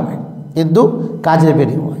বাহ্যিকভাবে, কিন্তু কাজের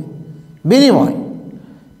বিনিময়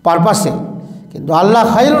পারপাসে। কিন্তু আল্লাহ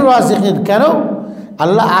খায়রুর রাযিকিন, কেন?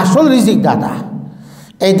 আল্লাহ আসল রিজিক দাতা,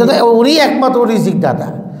 এইটা তো উনি একমাত্র রিজিক দাতা।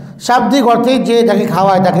 শাব্দিক অর্থে যে যাকে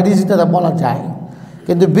খাওয়ায় তাকে রিজিক দাতা বলা যায়,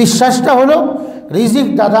 কিন্তু বিশ্বাসটা হলো রিজিক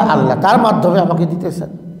দাতা আল্লাহ, তার মাধ্যমে আমাকে দিতেছেন।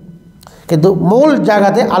 কিন্তু মূল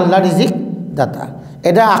জায়গাতে আল্লাহ রিজিক দাতা,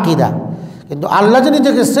 এটা আকীদা। কিন্তু আল্লাহ যে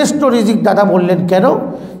নিজেকে শ্রেষ্ঠ রিজিক দাতা বললেন কেন?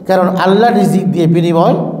 কারণ আল্লাহ রিজিক দিয়ে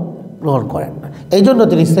বিনিময় গ্রহণ করেন না, এই জন্য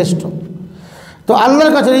তিনি শ্রেষ্ঠ। তো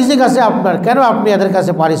আল্লাহর কাছে রিজিক আছে আপনার, কেন আপনি এদের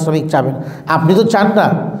কাছে পারিশ্রমিক চাবেন? আপনি তো চান না,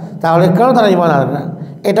 তাহলে কেন তারা ঈমান আনে না?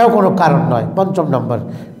 এটাও কোনো কারণ নয়। পঞ্চম নম্বর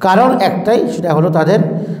কারণ একটাই, সেটা হলো তাদের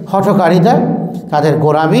হঠকারিতা, তাদের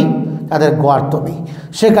গোলামি, তাদের গোয়ার্তমি।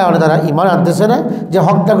 সে কারণে তারা ঈমান আনতেছে না যে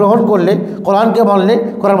হকটা গ্রহণ করলে, কোরআনকে মানলে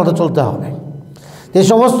কোরআন মতো চলতে হবে। যে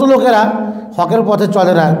সমস্ত লোকেরা হকের পথে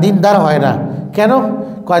চলে না, দিনদার হয় না, কেন?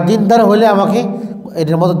 কয় দিনদার হলে আমাকে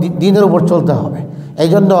এটার মতো দিনের উপর চলতে হবে, এই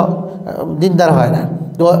জন্য দিনদার হয় না।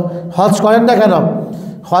 তো হজ করেন না কেন?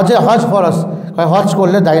 হজ ফরজ, হজ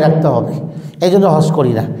করলে দায়ী রাখতে হবে, এই জন্য হজ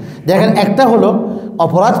করি না। দেখেন, একটা হলো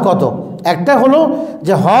অপরাধ কত, একটা হলো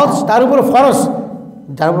যে হজ তার উপর ফরজ,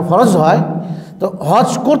 যার উপর ফরজ হয় তো হজ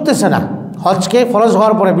করতেছে না, হজকে ফরজ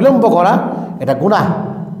হওয়ার পরে বিলম্ব করা এটা গুনাহ,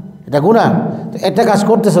 এটা গুনাহ। তো একটা কাজ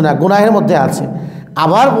করতেছে না, গুনাহের মধ্যে আছে।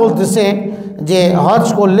 আবার বলতেছে যে হজ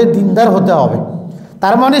করলে দিনদার হতে হবে,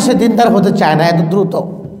 তার মানে সে দিনদার হতে চায় না এত দ্রুত,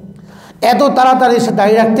 এত তাড়াতাড়ি সে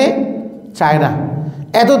দাঁড়িয়ে রাখতে চায় না,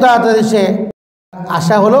 এত তাড়াতাড়ি সে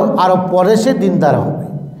আশা হলো আরও পরে সে দিনদার হবে।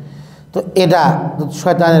 তো এটা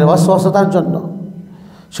শয়তানের ওয়াসওয়াসার জন্য,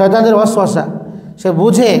 শয়তানের ওয়াসওয়াসা। সে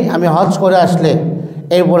বুঝে আমি হজ করে আসলে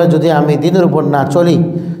এরপরে যদি আমি দিনের উপর না চলি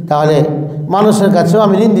তাহলে মানুষের কাছেও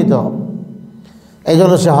আমি নিন্দিত হব, এই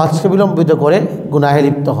জন্য সে হজকে বিলম্বিত করে গুনাহে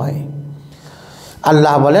লিপ্ত হয়।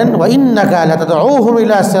 আল্লাহ বলেন ওয়া ইন্নাকা লাতাদউহুম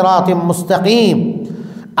ইলা সিরাতিম মুস্তাকিম,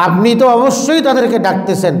 আপনি তো অবশ্যই তাদেরকে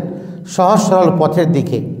ডাকতেছেন সহজ সরল পথের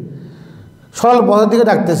দিকে, সরল পথের দিকে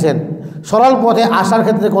ডাকতেছেন। সরল পথে আসার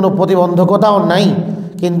ক্ষেত্রে কোনো প্রতিবন্ধকতাও নাই,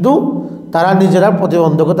 কিন্তু তারা নিজেরা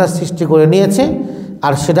প্রতিবন্ধকতা সৃষ্টি করে নিয়েছে,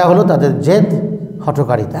 আর সেটা হলো তাদের জেদ,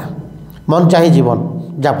 হঠকারিতা, মনচাহি জীবন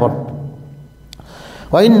যাপন।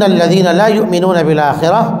 ওয়া ইন্নাল্লাযীনা লা ইউমিনুনা বিল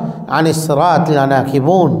আখিরাহ আনিস সিরাতি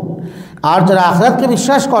লানাকিবুন, আর যারা আখিরাতকে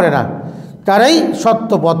বিশ্বাস করে না তারাই সত্য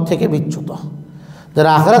পথ থেকে বিচ্যুত। যারা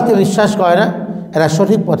আখিরাতকে বিশ্বাস করে না এরা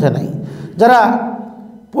সঠিক পথে নাই, যারা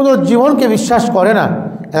পুনর্জীবনকে বিশ্বাস করে না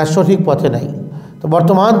এরা সঠিক পথে নাই। তো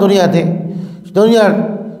বর্তমান দুনিয়াতে, দুনিয়ার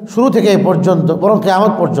শুরু থেকে এই পর্যন্ত, বরং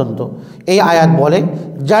কিয়ামত পর্যন্ত এই আয়াত বলে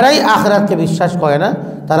যারাই আখিরাতকে বিশ্বাস করে না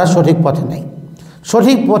তারা সঠিক পথে নাই।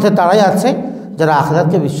 সঠিক পথে তারাই আছে যারা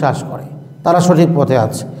আখিরাতকে বিশ্বাস করে, তারা সঠিক পথে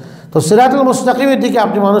আছে। তো সিরাতুল মুস্তাকিমের দিকে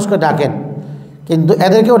আপনি মানুষকে ডাকেন, কিন্তু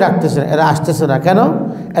এদেরকেও ডাকতেছেন, এরা আসতেছে না কেন?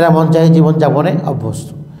 এরা মনচাহি জীবনযাপনে অভ্যস্ত,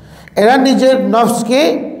 এরা নিজের নফসকে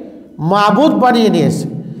মাবুদ বানিয়ে নিয়েছে,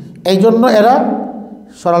 এই জন্য এরা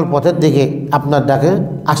সরল পথের দিকে আপনার ডাকে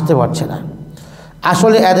আসতে পারছে না।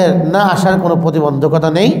 আসলে এদের না আসার কোনো প্রতিবন্ধকতা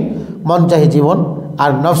নেই, মনচাহি জীবন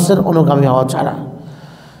আর নফসের অনুগামী হওয়া ছাড়া।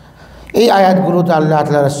 এই আয়াতগুলোতে আল্লাহ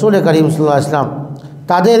তাআলা রাসূল করিম সাল্লাল্লাহু আলাইহি ওয়াসাল্লাম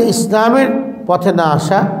তাদের ইসলামের পথে না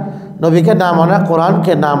আসা, নবীকে না মানা,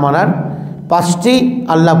 কোরআনকে না মানার 5টি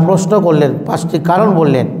আল্লাহ প্রশ্ন করলেন, 5টি কারণ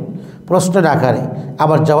বললেন প্রশ্নের আকারে,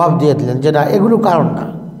 আবার জবাব দিয়ে দিলেন যে না এগুলো কারণ না।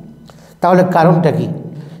 তাহলে কারণটা কি?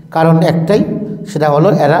 কারণ একটাই, সেটা হলো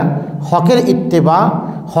এরা হকের ইত্তেবা,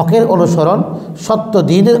 হকের অনুসরণ, সত্য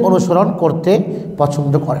দ্বীনের অনুসরণ করতে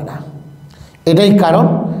পছন্দ করে না। এটাই কারণ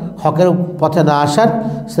হকের পথে না আসার,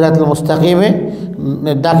 সিরাতুল মুস্তাকিমে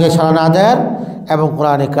ডাকে সাড়া না দেয়ার এবং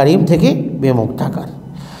কোরআনে কারিম থেকে বিমুখ থাকার।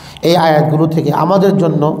 এই আয়াতগুলো থেকে আমাদের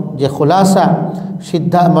জন্য যে খোলাসা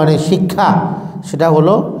শিক্ষা, সেটা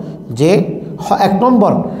হলো যে 1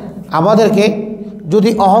 নম্বর, আমাদেরকে যদি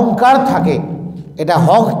অহংকার থাকে এটা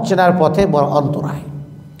হক চেনার পথে বড় অন্তরায়।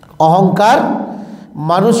 অহংকার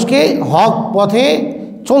মানুষকে হক পথে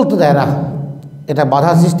চলতে দেয় না, এটা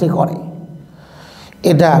বাধা সৃষ্টি করে,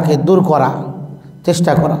 এটাকে দূর করা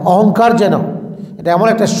চেষ্টা করা। অহংকার যেন এটা এমন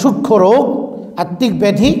একটা সূক্ষ্ম রোগ, আত্মিক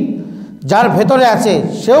ব্যাধি, যার ভেতরে আছে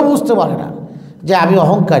সেও বুঝতে পারে না যে আমি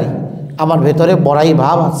অহংকারী, আমার ভেতরে বড়াই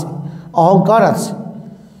ভাব আছে, অহংকার আছে।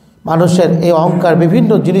 মানুষের এই অহংকার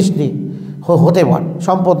বিভিন্ন জিনিস নিয়ে হতে পারে,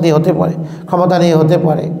 সম্পদ নিয়ে হতে পারে, ক্ষমতা নিয়ে হতে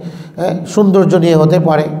পারে, সৌন্দর্য নিয়ে হতে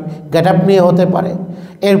পারে, গেট আপ নিয়ে হতে পারে,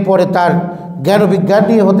 এরপরে তার জ্ঞান বিজ্ঞান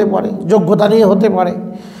নিয়ে হতে পারে, যোগ্যতা নিয়ে হতে পারে,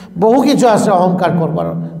 বহু কিছু আছে অহংকার করবার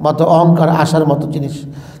মতো, অহংকার আসার মতো জিনিস।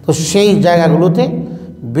 তো সেই জায়গাগুলোতে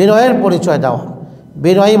বিনয়ের পরিচয় দেওয়া,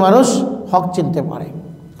 বিনয়ী মানুষ হক চিনতে পারে,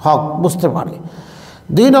 হক বুঝতে পারে।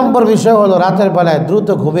 2 নম্বর বিষয় হলো রাতের বেলায় দ্রুত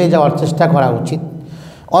ঘুমিয়ে যাওয়ার চেষ্টা করা উচিত।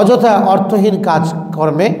 অযথা অর্থহীন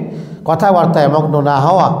কাজকর্মে কথাবার্তায় মগ্ন না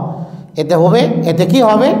হওয়া। এতে কি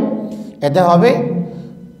হবে? এতে হবে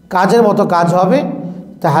কাজের মতো কাজ হবে,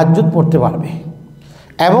 তাহাজ্জুদ পড়তে পারবে,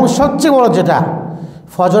 এবং সবচেয়ে বড় যেটা,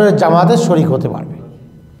 ফজরের জামাতে শরীক হতে পারবে।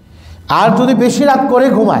 আর যদি বেশি রাত করে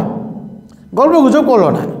ঘুমায়, গল্প গুজব করলো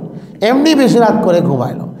না, এমনি বেশি রাত করে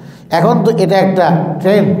ঘুমাইলো, এখন তো এটা একটা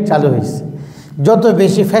ট্রেন্ড চালু হয়েছে, যত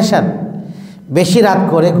বেশি ফ্যাশন, বেশি রাত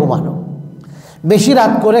করে ঘুমানো, বেশি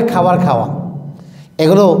রাত করে খাবার খাওয়া,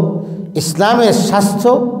 এগুলো ইসলামের স্বাস্থ্য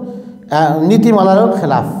নীতিমালারও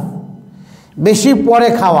খেলাফ। বেশি পরে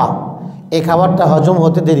খাওয়া, এই খাবারটা হজম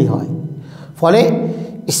হতে দেরি হয়, ফলে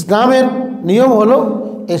ইসলামের নিয়ম হলো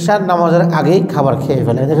এশার নামাজের আগেই খাবার খেয়ে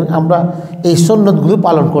ফেলে। দেখেন আমরা এই সুন্নতগুলো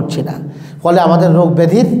পালন করছি না, ফলে আমাদের রোগ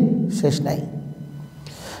ব্যাধির শেষ নাই।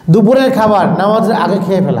 দুপুরের খাবার নামাজের আগে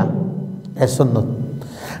খেয়ে ফেলা এর সুন্নত,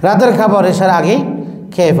 রাতের খাবার এশার আগে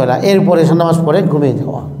খেয়ে ফেলা, এরপর এশার নামাজ পড়ে ঘুমিয়ে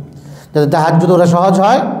যাওয়া, যাতে তাহাজ্জুদ ওরা সহজ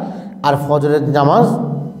হয় আর ফজরের নামাজ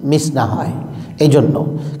মিস না হয়। এই জন্য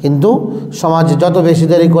কিন্তু সমাজে যত বেশি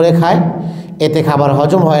দেরি করে খায়, এতে খাবার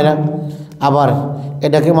হজম হয় না, আবার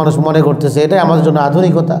এটাকে মানুষ মনে করতেছে এটাই আমাদের জন্য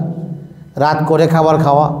আধুনিকতা। রাত করে খাবার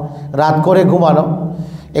খাওয়া, রাত করে ঘুমানো,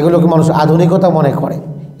 এগুলোকে মানুষ আধুনিকতা মনে করে,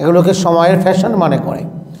 এগুলোকে সময়ের ফ্যাশন মনে করে,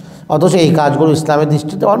 অথচ এই কাজগুলো ইসলামের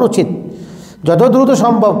দৃষ্টিতে অনুচিত। যত দ্রুত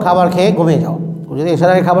সম্ভব খাবার খেয়ে ঘুমিয়ে যাও, যদি এশার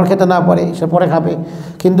আগে খাবার খেতে না পারে এশার পরে খাবে,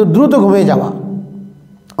 কিন্তু দ্রুত ঘুমিয়ে যাওয়া,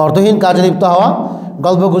 অর্থহীন কাজে লিপ্ত হওয়া,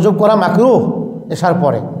 গল্প গুজব করা মাকরুহ এশার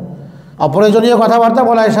পরে, অপ্রয়োজনীয় কথাবার্তা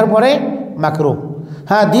বলা এশার পরে মাকরুহ।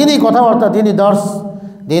 হ্যাঁ, দিনই কথাবার্তা, দিনই দর্শ,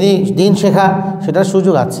 দিন শেখা, সেটার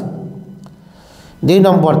সুযোগ আছে।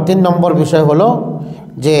 3 নম্বর বিষয় হলো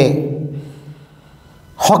যে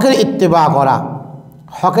হকের ইত্তেবা করা,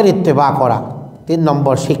 হকের ইত্তেবা করা। 3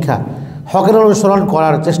 নম্বর শিক্ষা, হকের অনুসরণ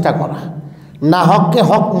করার চেষ্টা করা, না হককে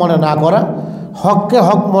হক মনে না করা, হককে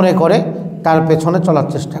হক মনে করে তার পেছনে চলার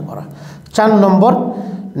চেষ্টা করা। 4 নম্বর,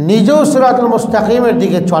 নিজেও সিরাতুল মুস্তাকিমের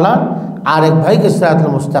দিকে চলা, আরেক ভাইকে সিরাতুল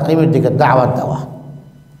মুস্তাকিমের দিকে দাওয়াত দেওয়া,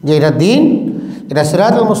 যে এটা দিন, এটা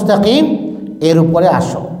সিরাতুল মুস্তাকিম, এর উপরে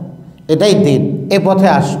আসো, এটাই দিন, এ পথে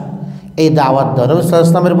আসো, এই দাওয়াত দেওয়া। নবী সাল্লাল্লাহু আলাইহি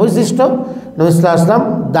ওয়াসাল্লামের বৈশিষ্ট্য, নবী সাল্লাল্লাহু আলাইহি ওয়াসাল্লাম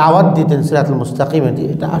দাওয়াত দিতেন সিরাতুল মুস্তাকিমের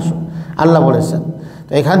দিকে, এটা আসো, আল্লাহ বলেছেন।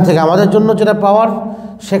 তো এখান থেকে আমাদের জন্য যেটা পাওয়ার,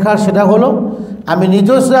 শেখার, সেটা হলো আমি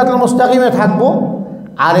নিজেও সিরাতুল মুস্তাকিমে থাকবো,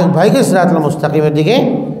 আরেক ভাইকে সিরাতুল মুস্তাকিমের দিকে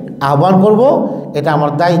আহ্বান করব, এটা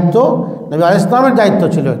আমার দায়িত্ব। নবী আলাইহিস সালামের দায়িত্ব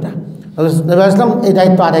ছিল এটা, নবী আলাইহিস সালাম এই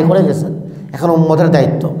দায়িত্ব আদায় করে গেছেন। এখন উম্মতের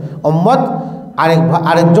দায়িত্ব, উম্মত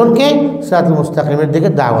আরেকজনকে সিরাতুল মুস্তাকিমের দিকে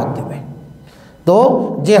দাওয়াত দেবে। তো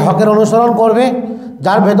যে হকের অনুসরণ করবে,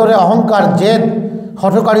 যার ভেতরে অহংকার, জেদ,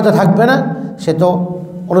 হঠকারিতা থাকবে না, সে তো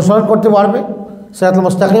অনুসরণ করতে পারবে, সিরাতুল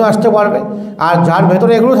মুস্তাকিমে আসতে পারবে। আর যার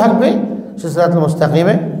ভেতরে এগুলো থাকবে, সে সিরাতুল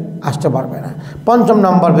মুস্তাকিমে আসতে পারবে না। 5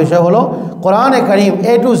 নম্বর বিষয় হলো কোরআনে কারীম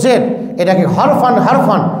A to Z, এটাকে হরফান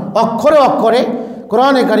হারফান, অক্ষরে অক্ষরে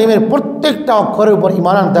কোরআনে কারীমের প্রত্যেকটা অক্ষরের উপর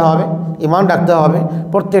ঈমান আনতে হবে, ঈমান রাখতে হবে,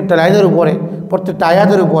 প্রত্যেকটা লাইনের উপরে, প্রত্যেকটা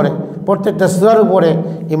আয়াতের উপরে, প্রত্যেকটা সূরার উপরে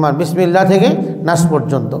ঈমান, বিসমিল্লাহ থেকে নাস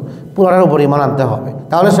পর্যন্ত পুরার উপর ঈমান আনতে হবে,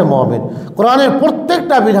 তাহলে সে মুমিন। কোরআনের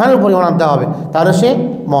প্রত্যেকটা বিধানের উপর ঈমান আনতে হবে, তাহলে সে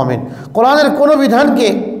মুমিন। কোরআনের কোনো বিধানকে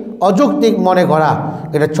অযৌক্তিক মনে করা,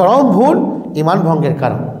 এটা চরম ভুল, ঈমান ভঙ্গের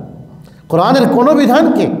কারণ। কোরআনের কোনো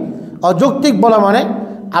বিধানকে অযৌক্তিক বলা মানে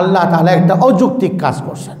আল্লাহ তাআলা একটা অযৌক্তিক কাজ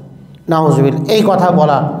করছেন, নাউজুবিল্লাহ, এই কথা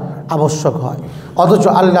বলা আবশ্যক হয়। অথচ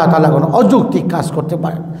আল্লাহ তাআলা কোনো অযৌক্তিক কাজ করতে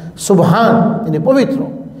পারেন, সুবহান, তিনি পবিত্র।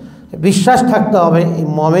 বিশ্বাস থাকতে হবে এই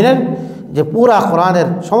মুমিনের যে পুরা কোরআনের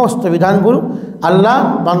সমস্ত বিধানগুলো আল্লাহ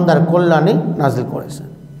বান্দার কল্যাণে নাজিল করেছেন।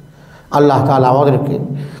 আল্লাহ তাআলা আমাদেরকে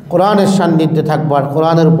কোরআনের সান্নিধ্যে থাকবার,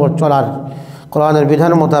 কোরআনের উপর চলার, কোরআনের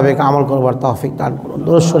বিধান মোতাবেক আমল করবার তৌফিক দান করুন।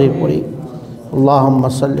 দুরূদ শরীফ পড়ি। আল্লাহুম্মা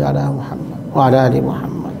সাল্লি আলা মুহাম্মদ ওয়া আলা আলি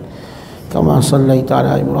মুহাম্মদ কামা সাল্লাইতা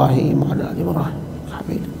আলা ইব্রাহিম ওয়া আলা আলি ইব্রাহিম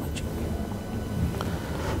হামিদুম মাজিদ।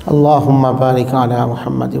 আল্লাহুম্মা বারিক আলা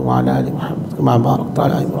মুহাম্মদ ওয়া আলা আলি মুহাম্মদ কামা বারাকতা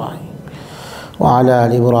আলা ইব্রাহিম ওয়া আলা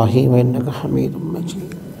আলি ইব্রাহিম ইন্নাকা হামিদুম মাজিদ।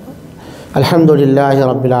 আলহামদুলিল্লাহি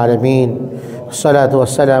রাব্বিল আলামিন, والصلاة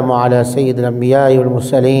والسلام على سيد الأنبياء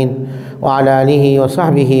والمرسلين وعلى آله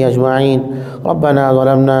وصحبه أجمعين. ربنا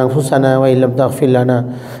ظلمنا أنفسنا وإن لم تغفر لنا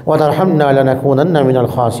وترحمنا لنكونن من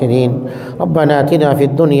الخاسرين. ربنا آتنا في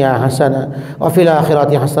الدنيا حسنة وفي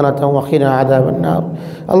الآخرة حسنة وقنا عذاب النار.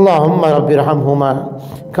 اللهم رب ارحمهما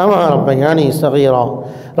كما ربياني صغيرا.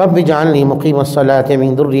 رب اجعلني مقيم الصلاة من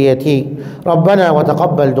ذريتي. ربنا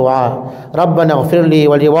وتقبل دعاء. ربنا اغفر لي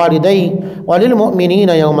ولوالدي وللمؤمنين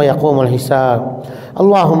يوم يقوم الحساب.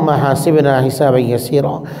 اللهم حاسبنا حسابا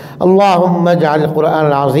يسيرا. اللهم اجعل القرآن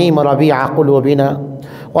العظيم ربيع قلوبنا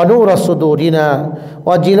ونور صدورنا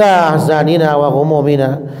وجلاء أحزاننا وغمومنا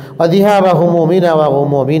وذهاب همومنا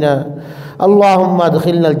وغمومنا. اللهم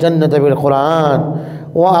ادخلنا الجنة بالقرآن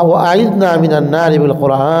وأعذنا من النار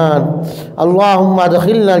بالقرآن. اللهم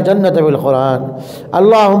ادخلنا الجنة بالقرآن.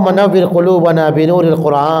 اللهم نور قلوبنا بنور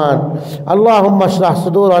القرآن. اللهم اشرح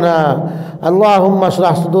صدورنا، اللهم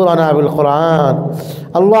اشرح صدورنا بالقرآن.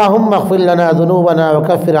 اللهم اغفر لنا ذنوبنا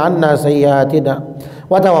وكفر عنا سيئاتنا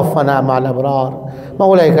وتوفنا مع الأبرار.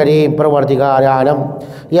 مولاي كريم परवरदिगार आलम,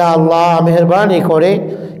 या अल्लाह मेहरबानी करे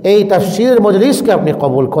এই তাফসীরের মজলিসকে আপনি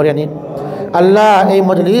কবুল করে নিন। আল্লাহ এই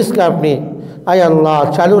মজলিসকে আপনি আয় আল্লাহ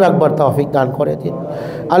চালু রাখবার তৌফিক দান করে দিন।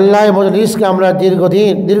 আল্লাহ এই মজলিসকে আমরা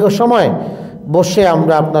দীর্ঘ সময় বসে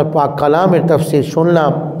আমরা আপনার পাক কালামের তাফসীর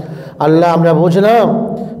শুনলাম। আল্লাহ আমরা বুঝলাম,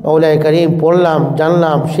 মওলাই করিম পড়লাম,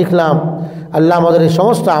 জানলাম, শিখলাম। আল্লাহ আমাদের এই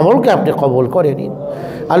সমস্ত আমলকে আপনি কবুল করে নিন।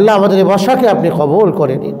 আল্লাহ আমাদের এই বসাকে আপনি কবুল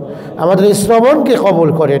করে নিন, আমাদের এই শ্রবণকে কবুল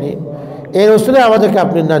করে নিন। এর উসিলে আমাদেরকে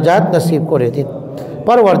আপনি নাজাত নসিব করে দিন।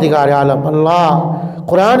 পরওয়ারদিগার আলম আল্লাহ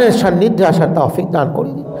কোরআনের সান্নিধ্যে আসার তৌফিক দান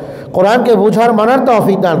করে দিন। কোরআনকে বুঝার মানার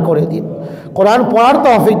তৌফিক দান করে দিন। কোরআন পড়ার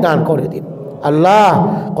তৌফিক দান করে দিন। আল্লাহ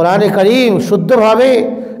কোরআনে কারীম শুদ্ধভাবে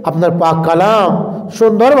আপনার পাক কালাম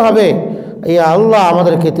সুন্দরভাবে ইয়া আল্লাহ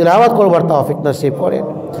আমাদেরকে তিলাওয়াত করবার তৌফিক নসিব করেন।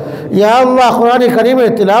 ইয়া আল্লাহ কোরআনে কারীমের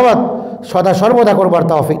তিলাওয়াত সদা সর্বদা করবার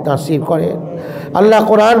তৌফিক নসিব করেন। আল্লাহ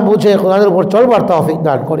কোরআন বুঝে কোরআনের উপর চলবার তৌফিক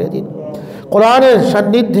দান করে দিন। কোরআনের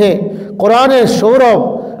সান্নিধ্যে, কোরআনের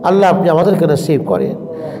সৌরভ আল্লাহ আপনি আমাদেরকে নসিব করেন।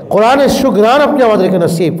 কোরআনের সুঘ্রাণ আপনি আমাদেরকে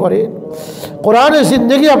নসিব করেন। কোরআনের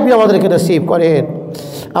জিন্দগি আপনি আমাদেরকে নসিব করেন।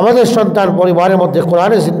 আমাদের সন্তান পরিবারের মধ্যে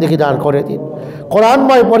কোরআনের জিন্দগি দান করে দিন।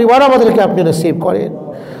 কোরআনময় পরিবার আমাদেরকে আপনি নসিব করেন।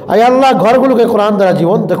 আয় আল্লাহ, ঘরগুলোকে কোরআন দ্বারা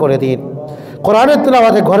জীবন্ত করে দিন। কোরআনের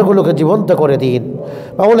তেলাওয়াতে ঘরগুলোকে জীবন্ত করে দিন।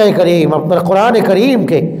 মাওলাই করিম, আপনার কোরআনে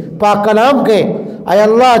করিমকে, পাক কালামকে আয়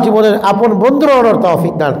আল্লাহ জীবনের আপন বন্ধু বানানোর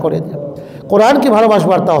তৌফিক দান করে দিন। কোরআনকে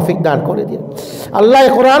ভালোবাসবার তৌফিক দান করে দিন। আল্লাহ, এই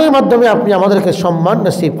কোরআনের মাধ্যমে আপনি আমাদেরকে সম্মান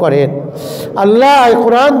নসিব করেন। আল্লাহ, এই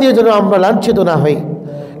কোরআন দিয়ে যেন আমরা লাঞ্ছিত না হই।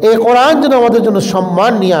 এই কোরআন যেন আমাদের জন্য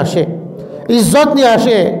সম্মান নিয়ে আসে, ইজ্জত নিয়ে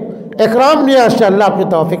আসে, একরাম নিয়ে আসে। আল্লাহ, আপনি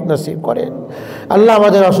তৌফিক নসিব করেন। আল্লাহ,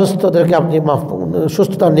 আমাদের অসুস্থদেরকে আপনি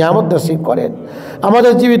সুস্থতার নিয়ামত নসিব করেন।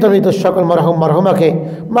 আমাদের জীবিত মৃত সকল মরহুম মরহুমাকে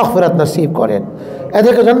মাগফিরাত নসিব করেন।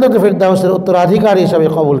 এদেরকে জান্নাতুল ফিরদাউসের উত্তরাধিকারী হিসাবে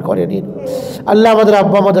কবুল করে নিন। আল্লাহ, আমাদের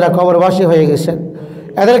আব্বা আমাদেরা কবরবাসী হয়ে গেছেন,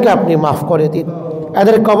 এদেরকে আপনি মাফ করে দিন।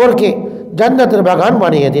 এদের কবরকে জান্নাতের বাগান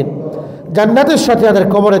বানিয়ে দিন। জান্নাতের সাথে এদের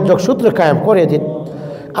কবরের যোগসূত্র কায়েম করে দিন।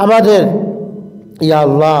 আমাদের ইয়া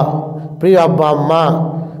আল্লাহ প্রিয় আব্বা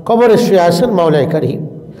আম্মা কবরে শুয়ে আছেন, মাওলাই করিম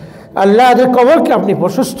আল্লাহ এদের কবরকে আপনি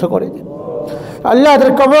প্রশস্ত করে দিন। আল্লাহ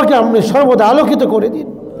এদের কবরকে আপনি সর্বদা আলোকিত করে দিন।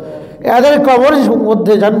 এদের কবরের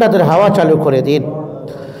মধ্যে জান্নাতের হাওয়া চালু করে দিন।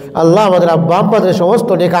 আল্লাহ, আমাদের আব্বা আম্মাদের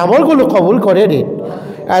সমস্ত নেক আমলগুলো কবুল করে নিন।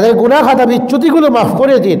 এদের গুনাহ খাতা বিচ্যুতিগুলো মাফ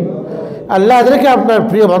করে দিন। আল্লাহ, এদেরকে আপনার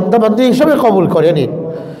প্রিয় বান্দা-বান্দী হিসেবে কবুল করে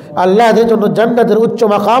নিন। আল্লাহ, এদের জন্য জান্নাতের উচ্চ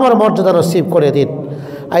মাকাম আর মর্যাদা নসিব করে দিন।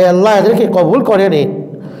 আয় আল্লাহ, এদেরকে কবুল করে নিন।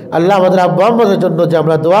 আল্লাহ, আমাদের আব্বা আম্মাদের জন্য যে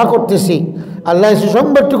আমরা দোয়া করতেছি, আল্লাহ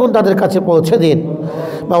সুসংবাদটুকুন তাদের কাছে পৌঁছে দিন।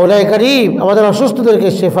 মাওলাই করিম, আমাদের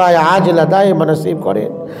অসুস্থদেরকে শেফায়ে আজলা দায়েমা নসিব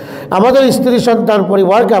করেন। আমাদের স্ত্রী সন্তান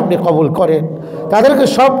পরিবারকে আপনি কবুল করেন। তাদেরকে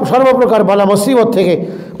সর্বপ্রকার বালা মুসিবত থেকে,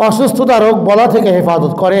 অসুস্থতা রোগ বলা থেকে হেফাজত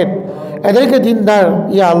করেন। এদেরকে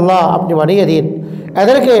দিনদার ইয়া আল্লাহ আপনি বানিয়ে দিন।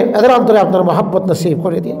 এদের অন্তরে আপনার মহাব্বত নসিব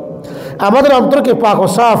করে দিন। আমাদের অন্তরকে পাক ও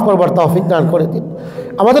সাফ করবার তৌফিক দান করে দিন।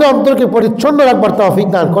 আমাদের অন্তরকে পরিচ্ছন্ন রাখবার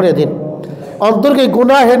তৌফিক দান করে দিন। অন্তরকে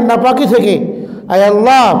গুনাহের নাপাকি থেকে আয়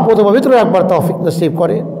আল্লাহ পবিত্র রাখবার তৌফিক নসিব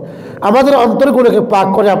করেন। আমাদের অন্তরগুলোকে পাক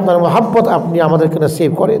করে আপনার মহাব্বত আপনি আমাদেরকে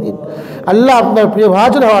নসিব করে দিন। আল্লাহ, আপনার প্রিয়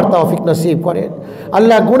ভাজন হওয়ার তৌফিক নসিব করেন।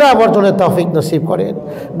 আল্লাহ, গুনাহ বর্জনের তৌফিক নসিব করেন।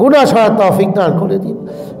 গুনাহ ছাড়ার তৌফিক দান করে দিন।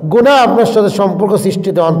 গুনাহ আপনার সাথে সম্পর্ক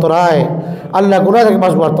সৃষ্টিতে অন্তরায়, আল্লাহ গুনাহ থেকে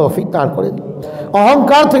বাঁচবার তৌফিক দান করে দিন।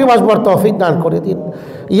 অহংকার থেকে বাঁচবার তৌফিক দান করে দিন।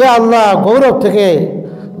 ইয়া আল্লাহ, গৌরব থেকে,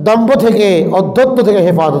 দম্ভ থেকে, অধ্যত্ব থেকে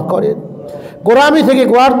হেফাজত করেন। গোলামি থেকে,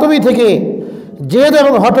 গোয়ার্তমি থেকে, জেদ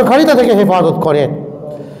এবং হঠকারিতা থেকে হেফাজত করেন।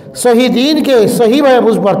 সহি দিনকে সহিভাবে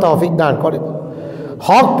বুঝবার তৌফিক দান করেন।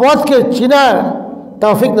 হক পথকে চিনার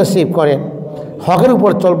তৌফিক নসিব করেন। হকের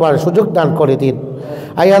উপর চলবার সুযোগ দান করে দিন।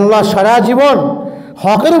 আয় আল্লাহ, সারা জীবন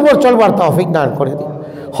হকের উপর চলবার তৌফিক দান করে দিন।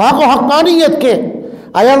 হক ও হকমানিয়তকে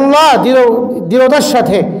আয় আল্লাহ দৃঢ়তার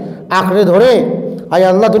সাথে আঁকড়ে ধরে আয়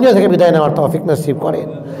আল্লাহ দুনিয়া থেকে বিদায় নেওয়ার তৌফিক নসিব করেন।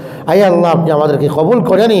 আয় আল্লাহ, আপনি আমাদেরকে কবুল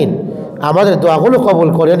করে নিন। আমাদের দোয়াগুলো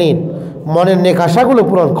কবুল করে নিন। মনের নেক আশাগুলো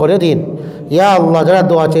পূরণ করে দিন। ইয়া আল্লাহ, যারা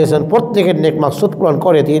দোয়া চেয়েছেন প্রত্যেকের নেক মাকসুদ পূরণ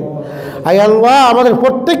করে দিন। আয় আল্লাহ, আমাদের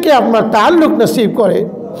প্রত্যেককে আপনার তাআল্লুক নসিব করে,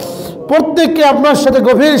 প্রত্যেককে আপনার সাথে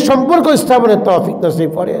গভীর সম্পর্ক স্থাপনের তৌফিক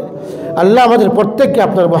নসিব করে। আল্লাহ, আমাদের প্রত্যেককে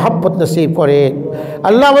আপনার মহাব্বত নসিব করে।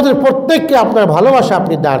 আল্লাহ, আমাদের প্রত্যেককে আপনার ভালোবাসা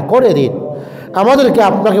আপনি দান করে দিন। আমাদেরকে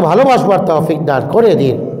আপনাকে ভালোবাসবার তৌফিক দান করে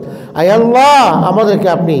দিন। আয় আল্লাহ, আমাদেরকে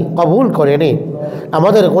আপনি কবুল করে নিন।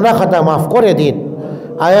 আমাদের গুনাহ খাতা মাফ করে দিন।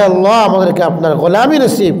 আয় আল্লাহ, আমাদেরকে আপনার গোলামি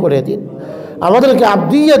নসিব করে দিন। আমাদেরকে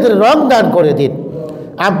আবদিয়াতের রং দান করে দিন।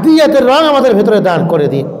 আবদিয়াতের রং আমাদের ভেতরে দান করে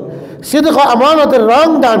দিন। সিদক ও আমানতের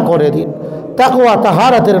রং দান করে দিন। তাকওয়া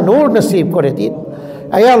তাহারাতের নূর নসিব করে দিন।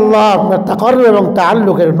 আয় আল্লাহ, আপনার তাকাররুব এবং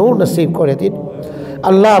তাআল্লুকের নূর নসিব করে দিন।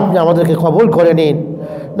 আল্লাহ, আপনি আমাদেরকে কবুল করে নিন।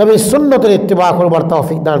 নবীর সুন্নতের ইত্তিবা করবার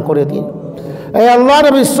তৌফিক দান করে দিন। আয়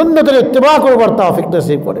আল্লাহ, নবীর সুন্নতের ইত্তিবা করবার তৌফিক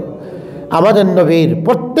নসিব করে আমাদের নবীর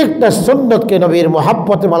প্রত্যেকটা সুন্নতকে নবীর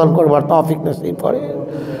মহাব্বতে পালন করবার তৌফিক নসিব করে।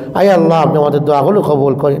 আয় আল্লাহ, আপনি আমাদের দোয়াগুলো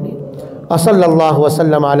কবুল করে নিন। সাল্লাল্লাহু ওয়া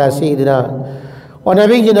সাল্লাম আলা সাইয়্যিদিনা ওয়া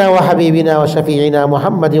নাবিয়িনা ওয়া হাবিবিনা ওয়া শাফিঈনা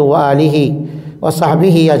মুহাম্মাদিন ওয়া আলিহি ওয়া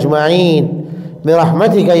সাহবিহি আজমাইন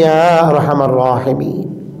বিরহমাতিকা ইয়া আরহামার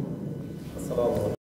রাহিমিন।